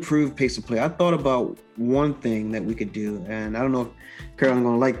can we improve pace and play? I thought about one thing that we could do, and I don't know if Carolyn's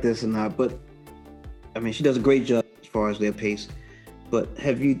gonna like this or not, but I mean, she does a great job as far as their pace. But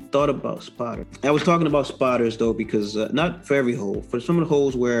have you thought about spotters? I was talking about spotters though, because not for every hole. For some of the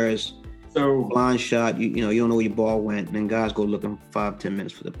holes, whereas blind shot, you don't know where your ball went, and then guys go looking 5-10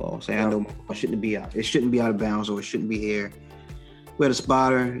 minutes for the ball. Say, I know it shouldn't be out. It shouldn't be out of bounds, or it shouldn't be here. we had a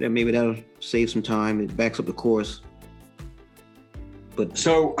spotter, that maybe that'll save some time. It backs up the course. But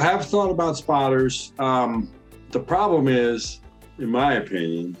so I have thought about spotters. The problem is, in my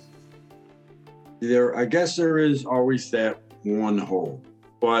opinion, I guess there is always that one hole,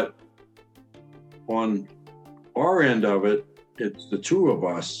 but on our end of it, it's the two of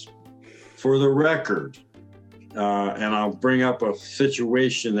us. For the record, and I'll bring up a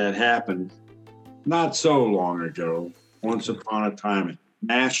situation that happened not so long ago, once upon a time at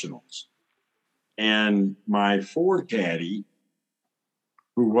Nationals. And my four caddy,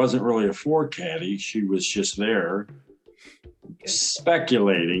 who wasn't really a four caddy, she was just there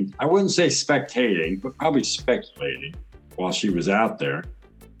speculating. I wouldn't say spectating, but probably speculating while she was out there.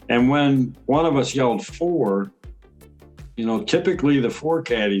 And when one of us yelled four, typically the four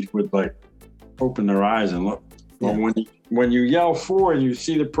caddies would like open their eyes and look. Well, when you yell four and you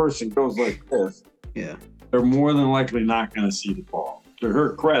see the person goes like this, they're more than likely not going to see the ball. To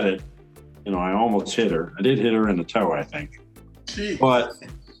her credit, I almost hit her. I did hit her in the toe, I think. Jeez.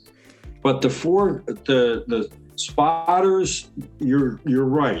 But the spotters, you're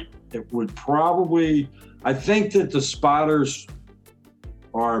right. It would probably, I think that the spotters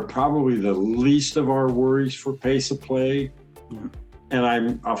are probably the least of our worries for pace of play.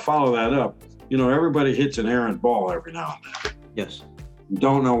 And I'll follow that up. Everybody hits an errant ball every now and then. Yes. You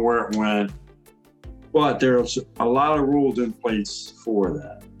don't know where it went, but there's a lot of rules in place for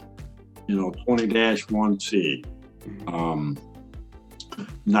that. 20-1C.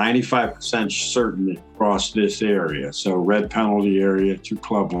 95% certain it crossed this area. So red penalty area, 2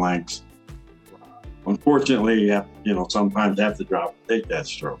 club lengths. Unfortunately, sometimes you have to drop and take that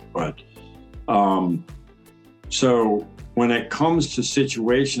stroke. But so when it comes to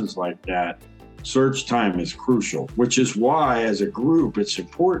situations like that, search time is crucial, which is why as a group, it's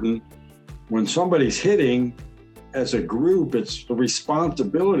important when somebody's hitting as a group, it's the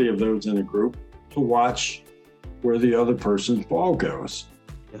responsibility of those in a group to watch where the other person's ball goes.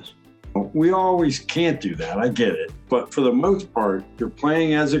 Yes. We always can't do that. I get it. But for the most part, you're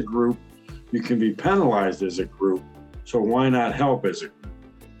playing as a group. You can be penalized as a group. So why not help as a group?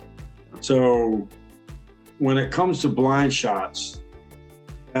 So when it comes to blind shots,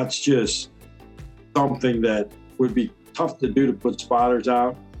 that's just something that would be tough to do to put spotters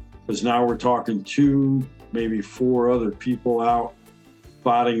out, because now we're talking 2, maybe 4 other people out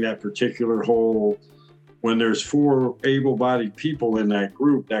spotting that particular hole. When there's 4 able-bodied people in that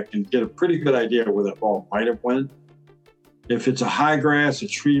group that can get a pretty good idea where that ball might have went. If it's a high grass, a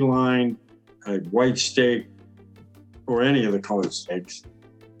tree line, a white stake, or any of the colored stakes,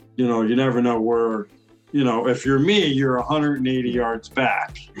 you never know where, if you're me, you're 180 yards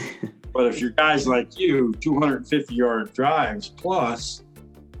back. But if you're guys like you, 250-yard drives plus,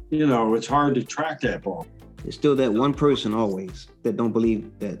 it's hard to track that ball. There's still that one person always that don't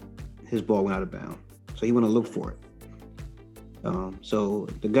believe that his ball went out of bounds. So you want to look for it. So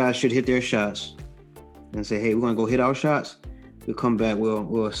the guys should hit their shots and say, hey, we're going to go hit our shots. We'll come back.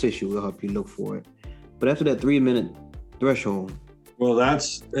 We'll assist you. We'll help you look for it. But after that 3-minute threshold. Well,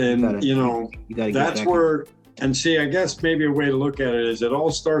 that's where, and see, I guess maybe a way to look at it is it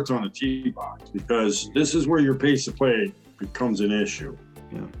all starts on a tee box, because this is where your pace of play becomes an issue.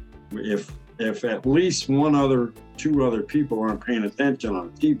 Yeah. If at least 2 other people aren't paying attention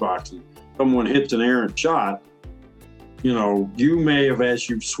on a tee box and someone hits an errant shot, you may have, as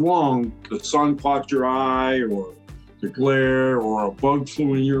you swung, the sun caught your eye, or the glare, or a bug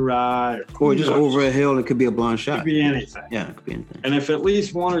flew in your eye, or just over a hill. It could be a blind shot. It could be anything. Yeah, it could be anything. And if at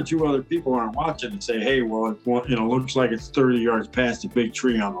least 1 or 2 other people aren't watching and say, hey, well, it looks like it's 30 yards past the big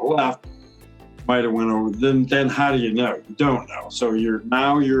tree on the left, might have went over, then how do you know? You don't know. So you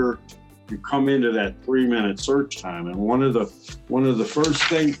come into that 3-minute search time, and one of the first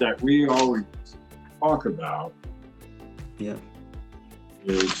things that we always talk about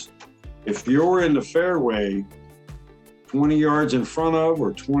is if you're in the fairway 20 yards in front of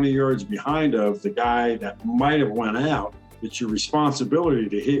or 20 yards behind of the guy that might have went out, it's your responsibility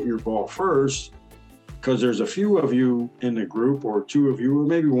to hit your ball first, because there's a few of you in the group, or 2 of you, or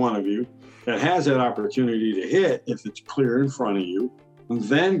maybe 1 of you, that has that opportunity to hit if it's clear in front of you, and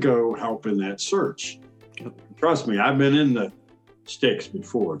then go help in that search. Trust me, I've been in the sticks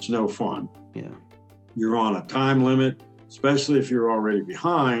before. It's no fun. Yeah. You're on a time limit, especially if you're already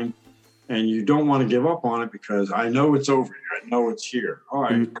behind, and you don't want to give up on it because I know it's over here. I know it's here. All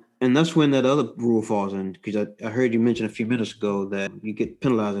right. And that's when that other rule falls in, because I heard you mention a few minutes ago that you get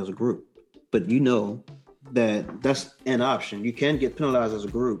penalized as a group. But that that's an option. You can get penalized as a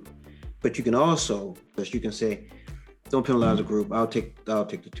group, but you can also, you can say, don't penalize a group. I'll take the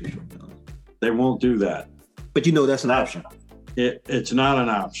 2-stroke penalty. They won't do that. But that's an option. It's not an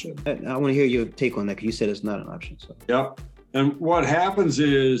option. I want to hear your take on that, because you said it's not an option. So. Yep. And what happens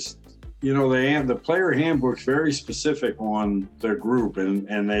is, the player handbook's very specific on their group,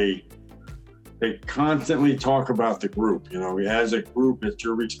 and they constantly talk about the group. As a group, it's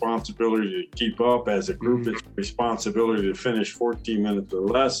your responsibility to keep up. As a group, it's your responsibility to finish 14 minutes or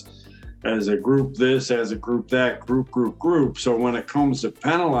less. As a group this, as a group that, group. So when it comes to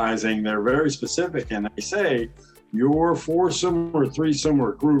penalizing, they're very specific, and they say your foursome or threesome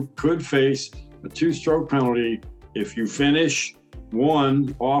or group could face a 2-stroke penalty if you finish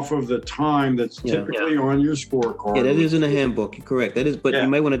one off of the time that's typically on your scorecard. Yeah, that is in the handbook. You're correct. That is, but you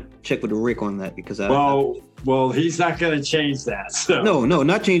might want to check with Rick on that, because well, he's not going to change that. So. No,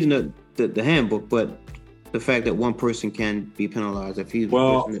 not changing the handbook, but the fact that one person can be penalized if he's.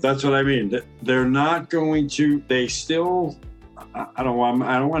 Well, that's what I mean. They're not going to. They still. I don't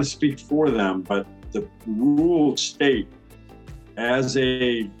want to speak for them, but the rules state, as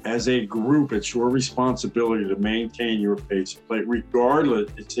a group, it's your responsibility to maintain your pace of play, regardless.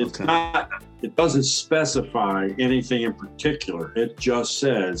 It's not. It doesn't specify anything in particular. It just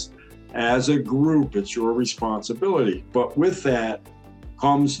says, as a group, it's your responsibility. But with that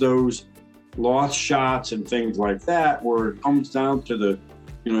comes those lost shots and things like that, where it comes down to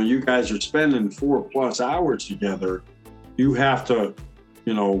you guys are spending 4+ hours together. You have to,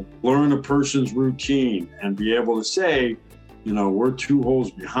 learn a person's routine and be able to say, we're 2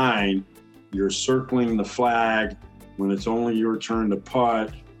 holes behind. You're circling the flag when it's only your turn to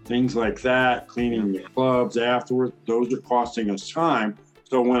putt, things like that, cleaning the clubs afterwards. Those are costing us time.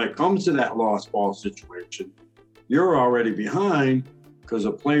 So when it comes to that lost ball situation, you're already behind, because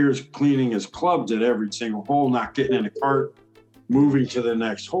a player's cleaning his clubs at every single hole, not getting in a cart, moving to the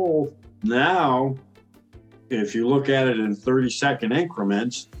next hole. Now, if you look at it in 30-second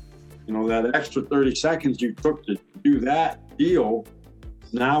increments, that extra 30 seconds you took to do that deal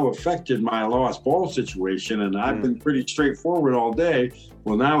now affected my lost ball situation. And I've been pretty straightforward all day.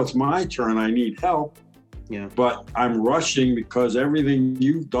 Well, now it's my turn. I need help. Yeah. But I'm rushing because everything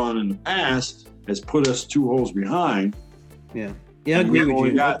you've done in the past has put us 2 holes behind. Yeah. Yeah, I agree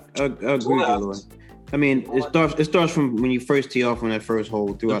with you. I agree with you, Lloyd. I mean, it starts from when you first tee off on that first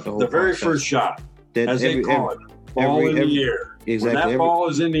hole throughout the whole very first shot, as they call it, ball in the air. Exactly. When that ball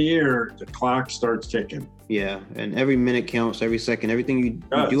is in the air, the clock starts ticking. Yeah, and every minute counts, every second, everything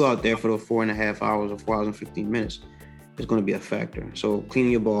you do out there for the 4.5 hours or 4 hours and 15 minutes is going to be a factor. So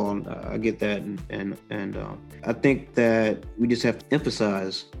cleaning your ball, I get that, and I think that we just have to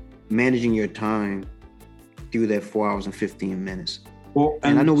emphasize managing your time through that 4 hours and 15 minutes. Well,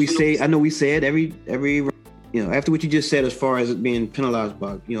 and I know we say it every after what you just said, as far as it being penalized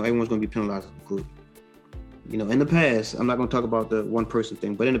by, everyone's going to be penalized as a group. In the past, I'm not going to talk about the one person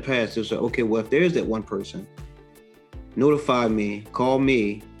thing, but in the past, it's like, okay, well, if there is that one person, notify me, call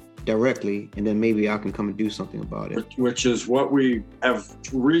me directly, and then maybe I can come and do something about it. Which is what we have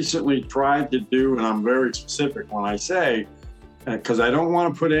recently tried to do, and I'm very specific when I say, because I don't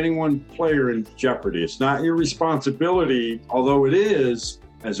want to put any one player in jeopardy. It's not your responsibility, although it is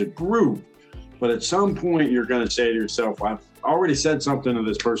as a group, but at some point you're going to say to yourself, I've already said something to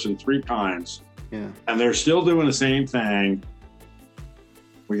this person 3 times. Yeah. And they're still doing the same thing.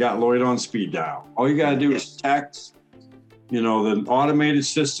 We got Lloyd on speed dial. All you got to do is text. The automated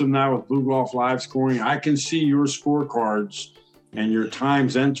system now with Blue Golf Live scoring, I can see your scorecards and your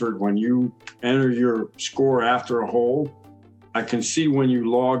times entered when you enter your score after a hole. I can see when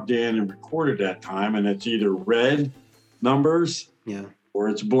you logged in and recorded that time, and it's either red numbers or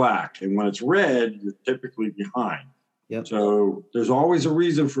it's black. And when it's red, you're typically behind. Yep. So there's always a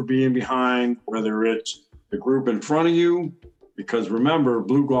reason for being behind, whether it's the group in front of you, because remember,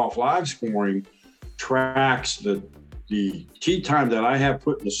 Blue Golf Live scoring tracks the tee time that I have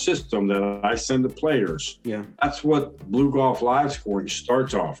put in the system that I send to players. Yeah. That's what Blue Golf Live scoring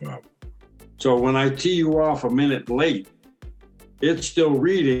starts off of. So when I tee you off a minute late, it's still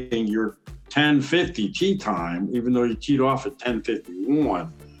reading your 10:50 tee time, even though you teed off at 10:51.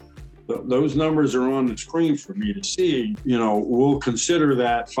 Those numbers are on the screen for me to see. We'll consider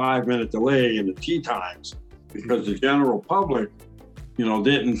that 5-minute delay in the tee times, because the general public,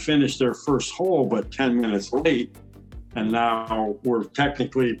 didn't finish their first hole but 10 minutes late, and now we're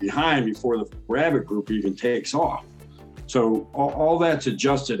technically behind before the rabbit group even takes off. So all that's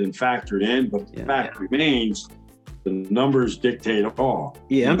adjusted and factored in, but the fact remains, the numbers dictate all.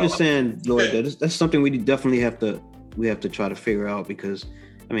 Yeah, I'm just saying, Lloyd, that's something we definitely have to try to figure out, because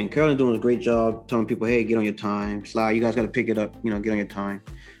Carolyn's doing a great job telling people, hey, get on your time. Sly, you guys got to pick it up, get on your time.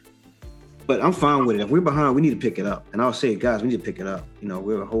 But I'm fine with it. If we're behind, we need to pick it up. And I'll say, guys, we need to pick it up.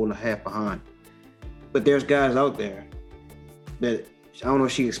 We're a hole and a half behind. But there's guys out there that I don't know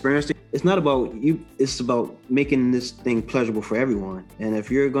if she experienced it. It's not about you. It's about making this thing pleasurable for everyone. And if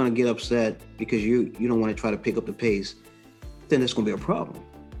you're going to get upset because you don't want to try to pick up the pace, then it's going to be a problem.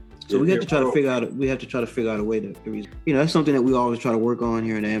 So we have to try to figure out. We have to try to figure out a way to reason. That's something that we always try to work on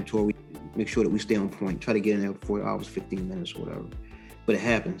here in the Am Tour. We make sure that we stay on point. Try to get in there 4 hours, 15 minutes, or whatever. But it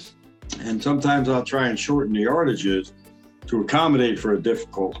happens. And sometimes I'll try and shorten the yardages to accommodate for a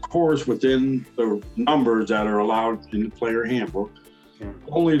difficult course within the numbers that are allowed in the player handbook,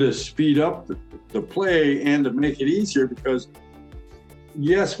 only to speed up the play and to make it easier, because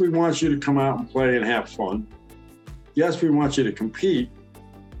yes, we want you to come out and play and have fun. Yes, we want you to compete,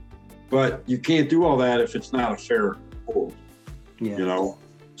 but you can't do all that if it's not a fair course.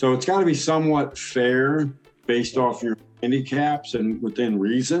 So it's got to be somewhat fair based off your handicaps and within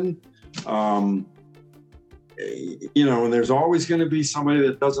reason. And there's always going to be somebody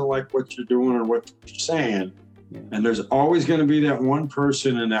that doesn't like what you're doing or what you're saying. Yeah. And there's always going to be that one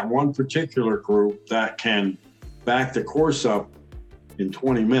person in that one particular group that can back the course up in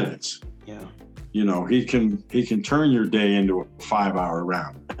 20 minutes. Yeah. He can turn your day into a 5-hour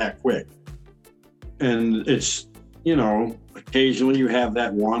round that quick. And it's, occasionally you have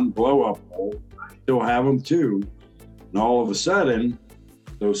that one blow up hole. I still have them too. And all of a sudden,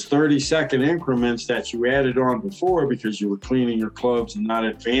 those 30-second increments that you added on before because you were cleaning your clubs and not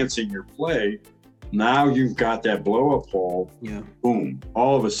advancing your play, now you've got that blow-up hole. Yeah. Boom.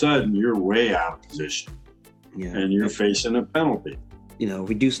 All of a sudden, you're way out of position. Yeah. And you're facing a penalty.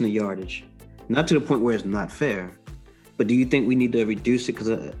 Reducing the yardage. Not to the point where it's not fair, but do you think we need to reduce it? Because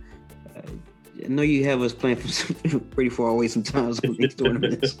I know you have us playing from pretty far away sometimes in these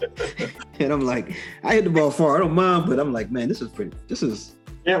tournaments. And I'm like, I hit the ball far. I don't mind, but I'm like, man, this is...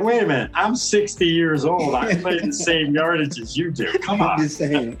 Yeah, wait a minute. I'm 60 years old. I play the same yardage as you do. Come on. I'm just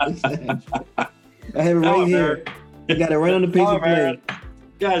saying. I have it right here. You got it right on the piece of play.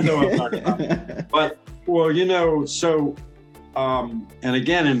 You guys know what I'm talking about. But, and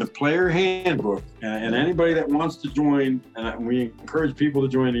again, in the player handbook, and anybody that wants to join, and we encourage people to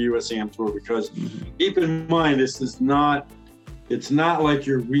join the US Am Tour, because keep in mind, it's not like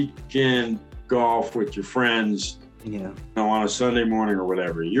your weekend golf with your friends, on a Sunday morning or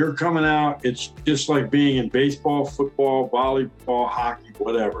whatever. You're coming out, it's just like being in baseball, football, volleyball, hockey,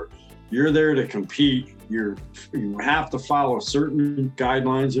 whatever. You're there to compete. You have to follow certain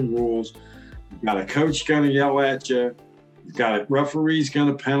guidelines and rules. You've got a coach going to yell at you. You've got a referee's going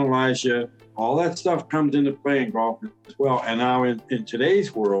to penalize you. All that stuff comes into play in golf as well. And now in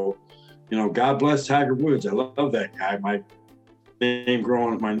today's world, God bless Tiger Woods. I love that guy. My nickname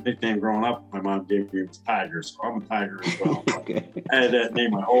growing up, my mom gave me was Tiger, so I'm a Tiger as well. Okay. I had that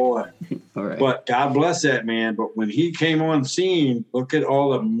name my whole life. All right. But God bless that man. But when he came on scene, look at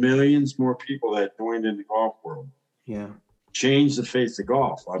all the millions more people that joined in the golf world. Yeah. Changed the face of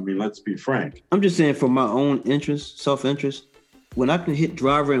golf. I mean, let's be frank. I'm just saying, for my own self-interest, when I can hit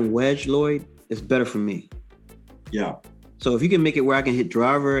driver and wedge, Lloyd, it's better for me. Yeah. So if you can make it where I can hit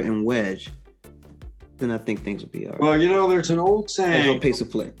driver and wedge, then I think things will be all right. Well, there's an old saying. There's no pace of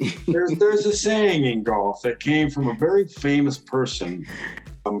play. there's a saying in golf that came from a very famous person.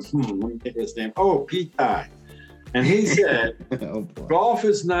 Let me think of his name. Oh, Pete Dye. And he said, golf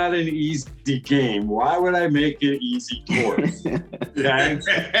is not an easy game. Why would I make it easy course? Okay?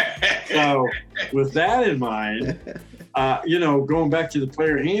 So with that in mind, going back to the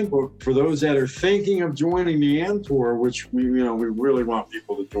player handbook, for those that are thinking of joining the Am Tour, which we really want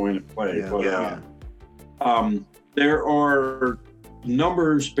people to join and play. There are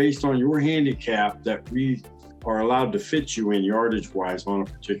numbers based on your handicap that we are allowed to fit you in yardage-wise on a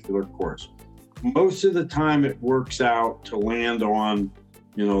particular course. Most of the time it works out to land on,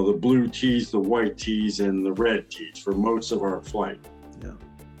 the blue tees, the white tees, and the red tees for most of our flight. Yeah.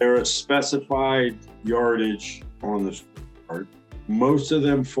 There is specified yardage on the chart. Most of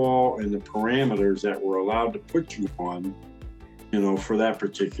them fall in the parameters that we're allowed to put you on, for that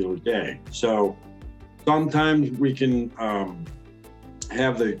particular day. So sometimes we can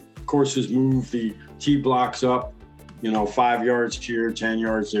have the courses move the tee blocks up, 5 yards here, 10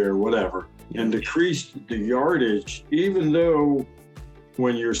 yards there, whatever, and decrease the yardage, even though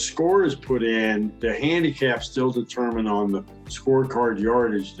when your score is put in, the handicap's still determined on the scorecard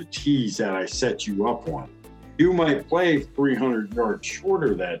yardage, the tees that I set you up on. You might play 300 yards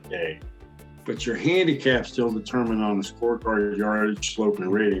shorter that day, but your handicap's still determined on the scorecard yardage, slope,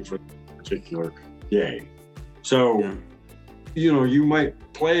 and rating for the particular day. So, you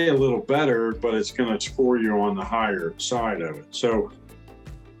might play a little better, but it's going to score you on the higher side of it. So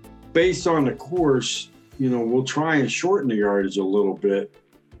based on the course, we'll try and shorten the yardage a little bit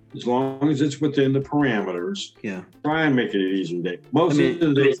as long as it's within the parameters. Yeah. Try and make it an easy day. Most of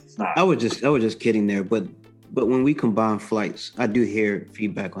the days it's not. I was just kidding there, but when we combine flights, I do hear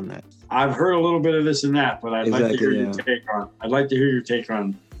feedback on that. I've heard a little bit of this and that, but I'd like to hear your take on. I'd like to hear your take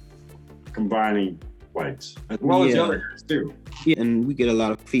on combining flights as well as the other guys too. Yeah, and we get a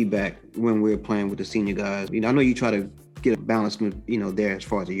lot of feedback when we're playing with the senior guys. You know, I know you try to get a balance, you know, there as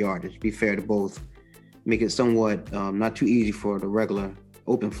far as the yardage. Be fair to both. Make it somewhat not too easy for the regular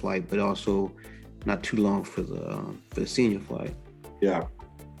open flight, but also not too long for the senior flight. Yeah.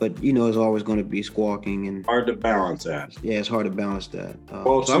 But you know, it's always going to be squawking and hard to balance that. Yeah, it's hard to balance that.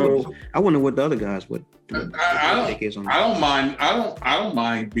 I wonder what the other guys would. I don't mind. I don't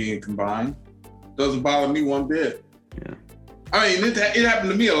mind being combined. Doesn't bother me one bit. Yeah. I mean, it happened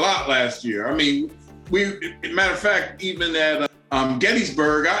to me a lot last year. I mean, matter of fact, even at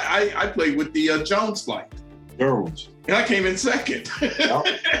Gettysburg, I played with the Jones flight. Jones. And I came in second. Yep.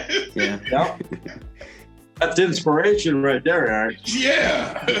 Yeah. Yep. That's inspiration right there, Eric.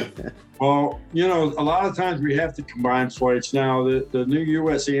 Yeah. Well, you know, a lot of times we have to combine flights. Now, the new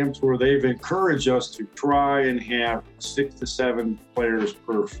USAM Tour, they've encouraged us to try and have 6 to 7 players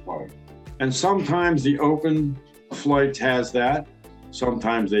per flight. And sometimes the open flight has that.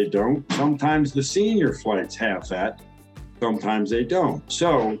 Sometimes they don't. Sometimes the senior flights have that. Sometimes they don't.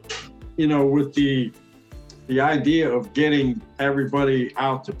 So, you know, with the idea of getting everybody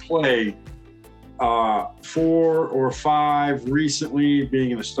out to play, 4 or 5 recently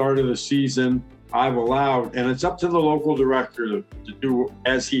being the start of the season, I've allowed, and it's up to the local director to do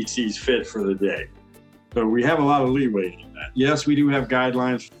as he sees fit for the day. So we have a lot of leeway in that. Yes, we do have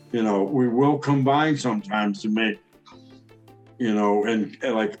guidelines. You know, we will combine sometimes to make, you know, and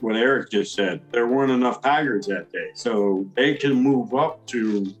like what Eric just said, there weren't enough Tigers that day. So they can move up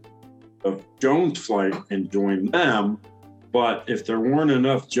to the Jones flight and join them. But if there weren't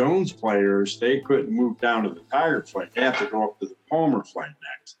enough Jones players, they couldn't move down to the Tiger flight. They have to go up to the Palmer flight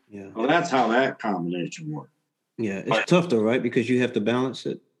next. Yeah. Well, that's how that combination worked. Yeah, it's tough though, right? Because you have to balance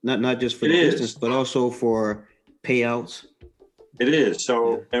it, not just for the distance, but also for payouts. It is.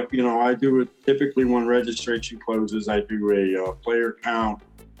 So, you know, I do it typically when registration closes. I do a player count,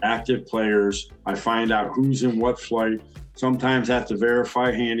 active players. I find out who's in what flight. Sometimes I have to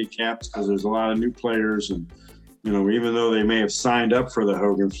verify handicaps because there's a lot of new players, and you know, even though they may have signed up for the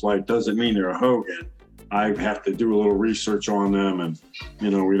Hogan flight, doesn't mean they're a Hogan. I have to do a little research on them, and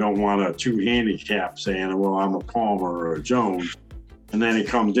you know, we don't want a 2 handicap saying, "Well, I'm a Palmer or a Jones," and then he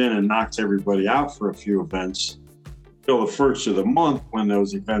comes in and knocks everybody out for a few events. Till the first of the month, when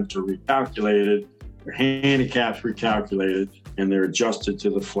those events are recalculated, their handicaps recalculated, and they're adjusted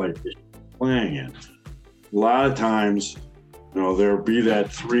to the flight they're playing in. A lot of times, you know, there'll be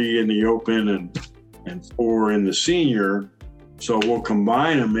that 3 in the open and 4 in the senior. So we'll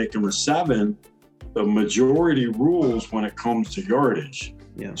combine and make them a 7. The majority rules when it comes to yardage.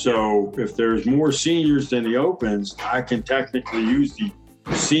 Yeah. So if there's more seniors than the opens, I can technically use the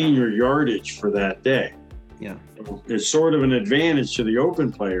senior yardage for that day. Yeah. It's sort of an advantage to the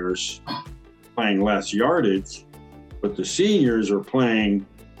open players playing less yardage, but the seniors are playing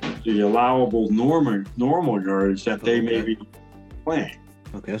the allowable normal yardage that they may be playing.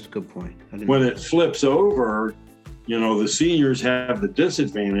 Okay, that's a good point. When it flips over, you know, the seniors have the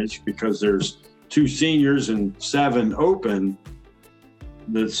disadvantage because there's 2 seniors and 7 open.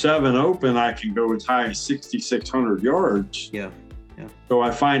 The 7 open, I can go as high as 6,600 yards. Yeah. So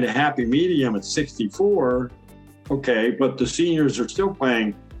I find a happy medium at 64. Okay, but the seniors are still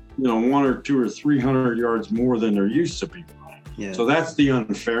playing, you know, 100 or 200 or 300 yards more than they're used to be playing. Yeah. So that's the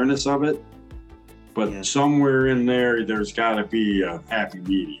unfairness of it. But somewhere in there's got to be a happy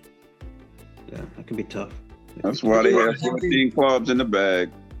medium. Yeah, that can be tough. That's why they have 14 clubs in the bag.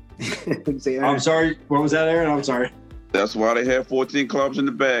 I'm sorry. What was that, Aaron? I'm sorry. That's why they have 14 clubs in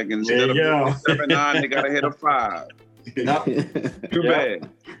the bag. And instead of 7-9, they got to hit a 5. Yep. Too bad.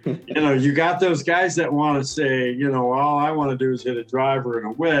 You know, you got those guys that want to say, you know, all I want to do is hit a driver and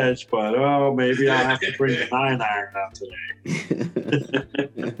a wedge, but maybe I'll have to bring the 9-iron out today.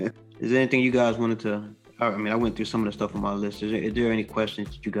 Is there anything you guys wanted to? I mean, I went through some of the stuff on my list. Is there any questions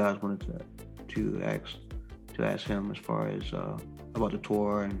that you guys wanted to ask him as far as about the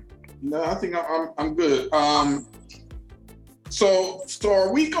tour? And no, I think I'm good. So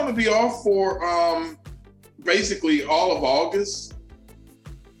are we going to be off for basically all of August?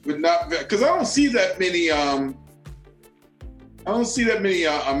 Would not, because I don't see that many. I don't see that many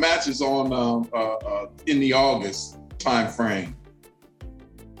matches on in the August time frame.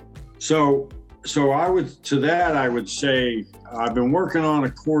 So I would say I've been working on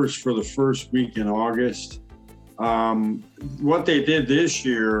a course for the first week in August. What they did this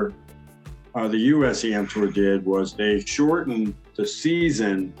year, the US Am Tour did, was they shortened the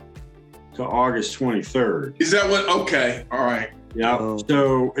season to August 23rd. Is that what? Okay, all right. Yeah. Oh.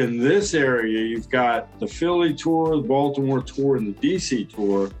 So in this area, you've got the Philly Tour, the Baltimore Tour, and the DC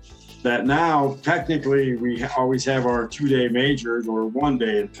Tour. That now technically we always have our 2-day majors, or 1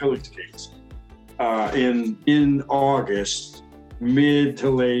 day in Philly's case, in August, mid to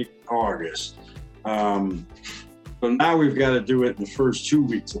late August. So now we've got to do it in the first 2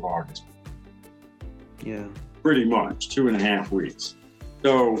 weeks of August. Yeah. Pretty much 2.5 weeks.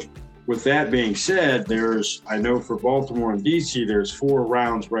 So with that being said, I know for Baltimore and DC, there's 4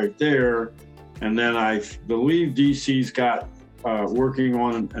 rounds right there. And then I believe DC's got working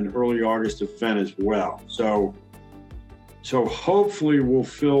on an early August event as well. So hopefully we'll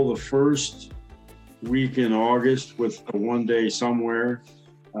fill the first week in August with a 1 day somewhere,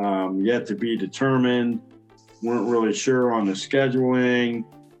 yet to be determined. Weren't really sure on the scheduling.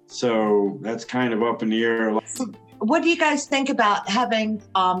 So that's kind of up in the air. What do you guys think about having,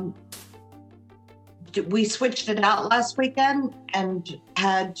 we switched it out last weekend and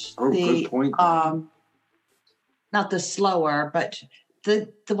had good point. not the slower, but the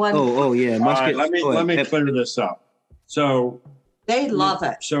one. Oh yeah. All right, let me clear this up. So They love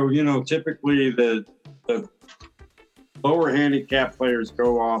it. So, typically the lower handicap players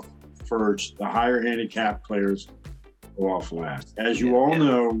go off first, the higher handicap players go off last. As you all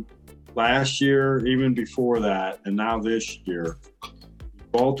know, last year, even before that, and now this year,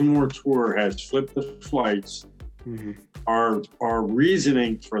 Baltimore Tour has flipped the flights. Mm-hmm. Our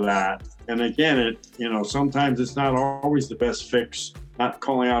reasoning for that, and again, sometimes it's not always the best fix, not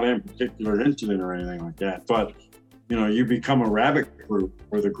calling out any particular incident or anything like that, but you become a rabbit group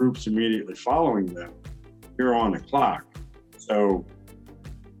or the group's immediately following them, you're on the clock. So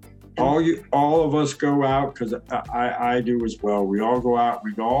all of us go out, because I do as well. We all go out,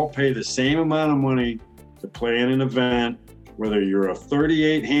 we all pay the same amount of money to play in an event, whether you're a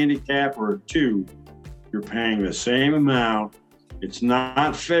 38 handicap or a 2, you're paying the same amount. It's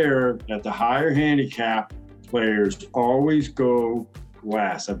not fair that the higher handicap players always go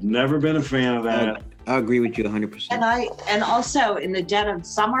last. I've never been a fan of that. I agree with you 100%. And also in the dead of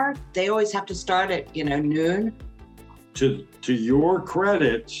summer, they always have to start at noon. To your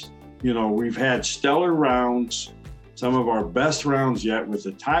credit, we've had stellar rounds, some of our best rounds yet, with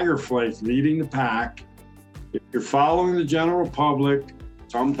the Tiger Flake leading the pack. If you're following the general public,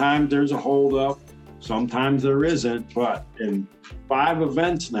 sometimes there's a holdup, sometimes there isn't. But in 5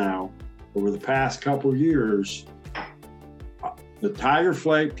 events now, over the past couple years, the Tiger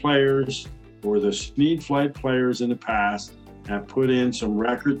Flake players or the Snead Flight players in the past have put in some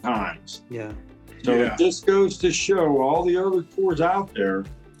record times. Yeah. So it just goes to show all the other tours out there,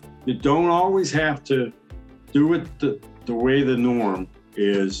 you don't always have to do it the way the norm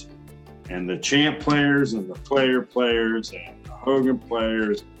is. And the champ players and the player players and the Hogan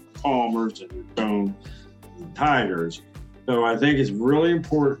players, and the Palmers and the Jones and the Tigers. So I think it's really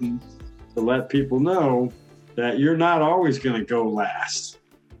important to let people know that you're not always going to go last.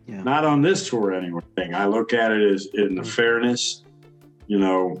 Yeah. Not on this tour anyway. I look at it as in the fairness.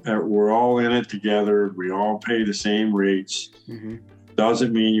 We're all in it together. We all pay the same rates. Mm-hmm.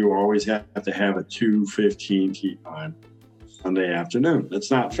 Doesn't mean you always have to have a 2:15 tee time Sunday afternoon. That's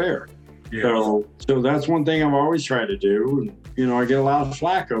not fair. Yeah. So that's one thing I've always tried to do. I get a lot of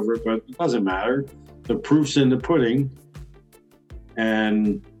flack over it, but it doesn't matter. The proof's in the pudding.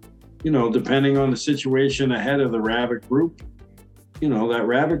 And, depending on the situation ahead of the rabbit group, that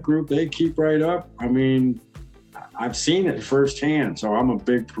rabbit group, they keep right up. I mean, I've seen it firsthand, so I'm a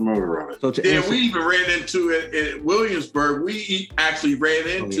big promoter of it. So we even ran into it at Williamsburg. We actually ran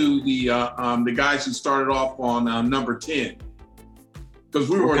into the guys who started off on number 10. Because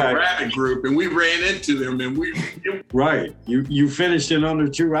we were in a rabbit group and we ran into them and Right. You finished in under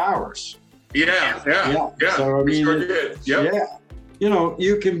 2 hours. Yeah. So I mean, sure did. Yep. Yeah.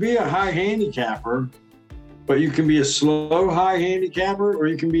 You can be a high handicapper, but you can be a slow high handicapper or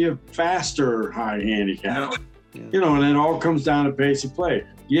you can be a faster high handicapper. Yeah. And it all comes down to pace of play.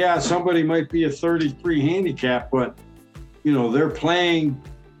 Yeah, somebody might be a 33 handicap, but they're playing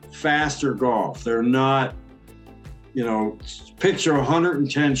faster golf. They're not, picture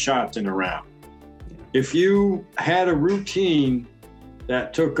 110 shots in a round. If you had a routine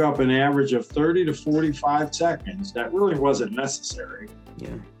that took up an average of 30 to 45 seconds, that really wasn't necessary. Yeah.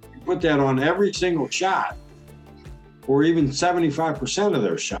 You put that on every single shot, or even 75% of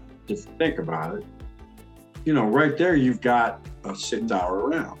those shots, if you think about it, right there you've got a 6-hour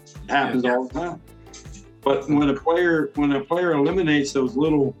round. It happens all the time. But when a player eliminates those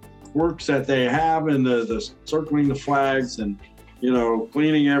little quirks that they have and the circling the flags and,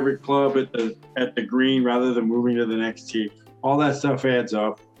 cleaning every club at the green rather than moving to the next tee. All that stuff adds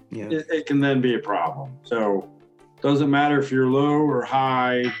up. Yeah. It can then be a problem. So it doesn't matter if you're low or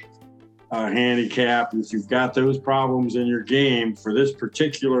high handicap. If you've got those problems in your game for this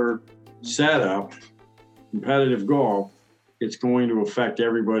particular setup, competitive golf, it's going to affect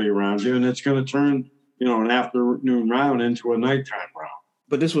everybody around you, and it's going to turn, an afternoon round into a nighttime round.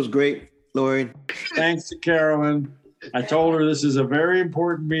 But this was great, Lloyd. Thanks to Carolyn. I told her this is a very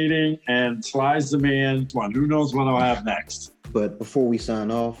important meeting, and Sly's the man. Come on, who knows what I'll have next? But before we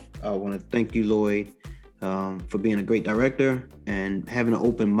sign off, I want to thank you, Lloyd, for being a great director and having an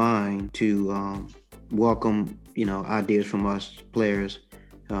open mind to welcome, ideas from us players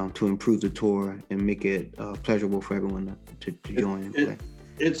to improve the tour and make it pleasurable for everyone to join and play.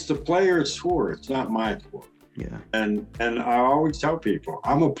 It's the player's tour. It's not my tour. Yeah. And I always tell people,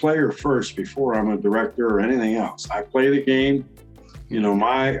 I'm a player first before I'm a director or anything else. I play the game.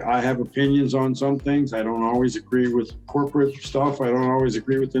 I have opinions on some things. I don't always agree with corporate stuff. I don't always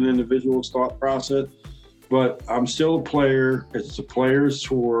agree with an individual's thought process, but I'm still a player. It's the player's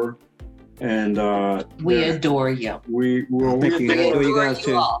tour. And we adore you. We adore you guys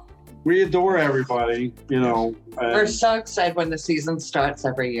too. We adore everybody, We're so excited when the season starts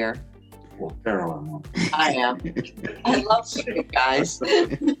every year. Well, Carolyn. I am. I love you guys.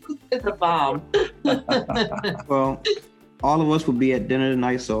 It's a bomb. Well, all of us will be at dinner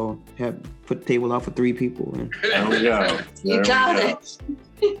tonight, so put the table out for 3 people. There we go. You got it.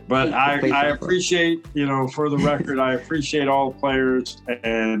 But I appreciate, for the record, I appreciate all the players,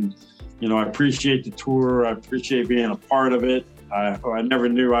 and I appreciate the tour. I appreciate being a part of it. I never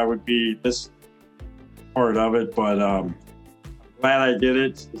knew I would be this part of it, but I'm glad I did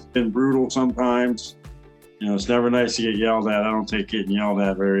it. It's been brutal sometimes. It's never nice to get yelled at. I don't take getting yelled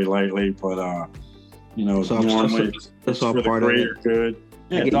at very lightly, but normally that's all part of it. Good.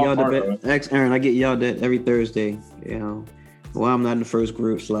 Yeah, I get yelled at. Aaron, I get yelled at every Thursday. Why I'm not in the first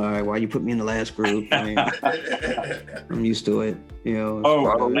group, Sly? Why you put me in the last group? I'm used to it.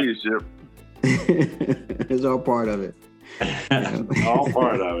 Leadership. It's all part of it. All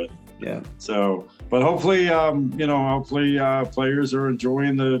part of it. Yeah. So, but hopefully, players are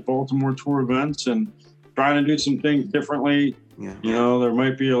enjoying the Baltimore Tour events and trying to do some things differently. Yeah. There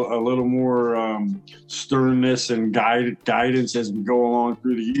might be a little more sternness and guidance as we go along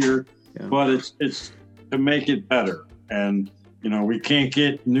through the year, but it's to make it better. And we can't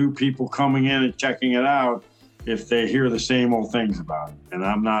get new people coming in and checking it out if they hear the same old things about it. And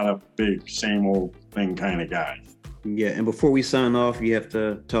I'm not a big same old thing kind of guy. Yeah, and before we sign off, you have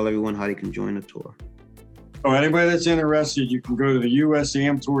to tell everyone how they can join the tour. Oh, anybody that's interested, you can go to the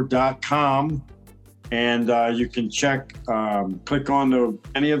usamtour.com and you can click on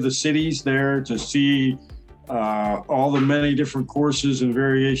any of the cities there to see all the many different courses and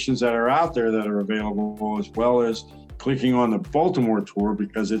variations that are out there that are available, as well as clicking on the Baltimore tour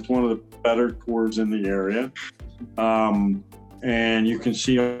because it's one of the better tours in the area. And you can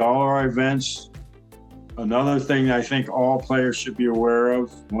see all our events. Another thing I think all players should be aware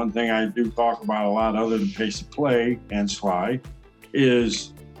of, one thing I do talk about a lot other than Pace of Play and Sly,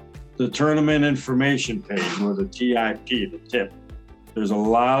 is the tournament information page, or the TIP, the tip. There's a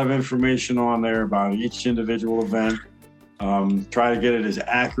lot of information on there about each individual event. Try to get it as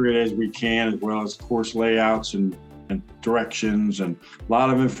accurate as we can, as well as course layouts and directions, and a lot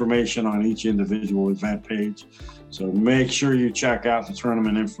of information on each individual event page. So make sure you check out the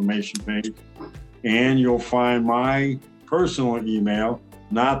tournament information page. And you'll find my personal email,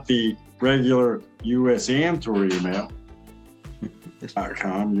 not the regular USAM Tour email,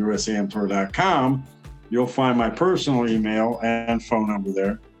 usamtour.com. You'll find my personal email and phone number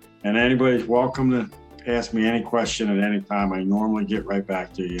there. And anybody's welcome to ask me any question at any time. I normally get right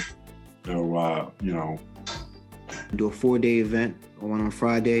back to you. So, Do a 4-day event, one on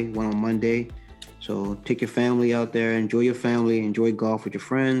Friday, one on Monday. So take your family out there, enjoy your family, enjoy golf with your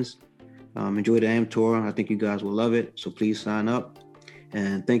friends. Enjoy the AM Tour. I think you guys will love it. So please sign up.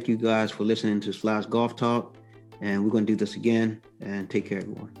 And thank you guys for listening to Sly's Golf Talk. And we're going to do this again. And take care,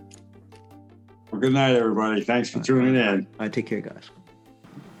 everyone. Well, good night, everybody. Thanks for tuning in. All right, take care, guys.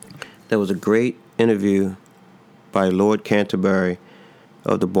 That was a great interview by Lord Canterbury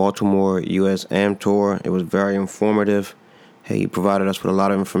of the Baltimore US AM Tour. It was very informative. He provided us with a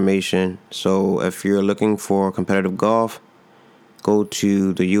lot of information. So if you're looking for competitive golf, go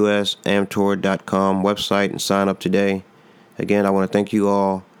to the usamtour.com website and sign up today. Again, I want to thank you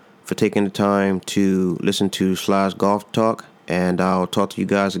all for taking the time to listen to Sly's Golf Talk, and I'll talk to you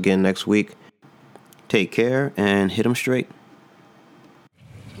guys again next week. Take care and hit 'em straight.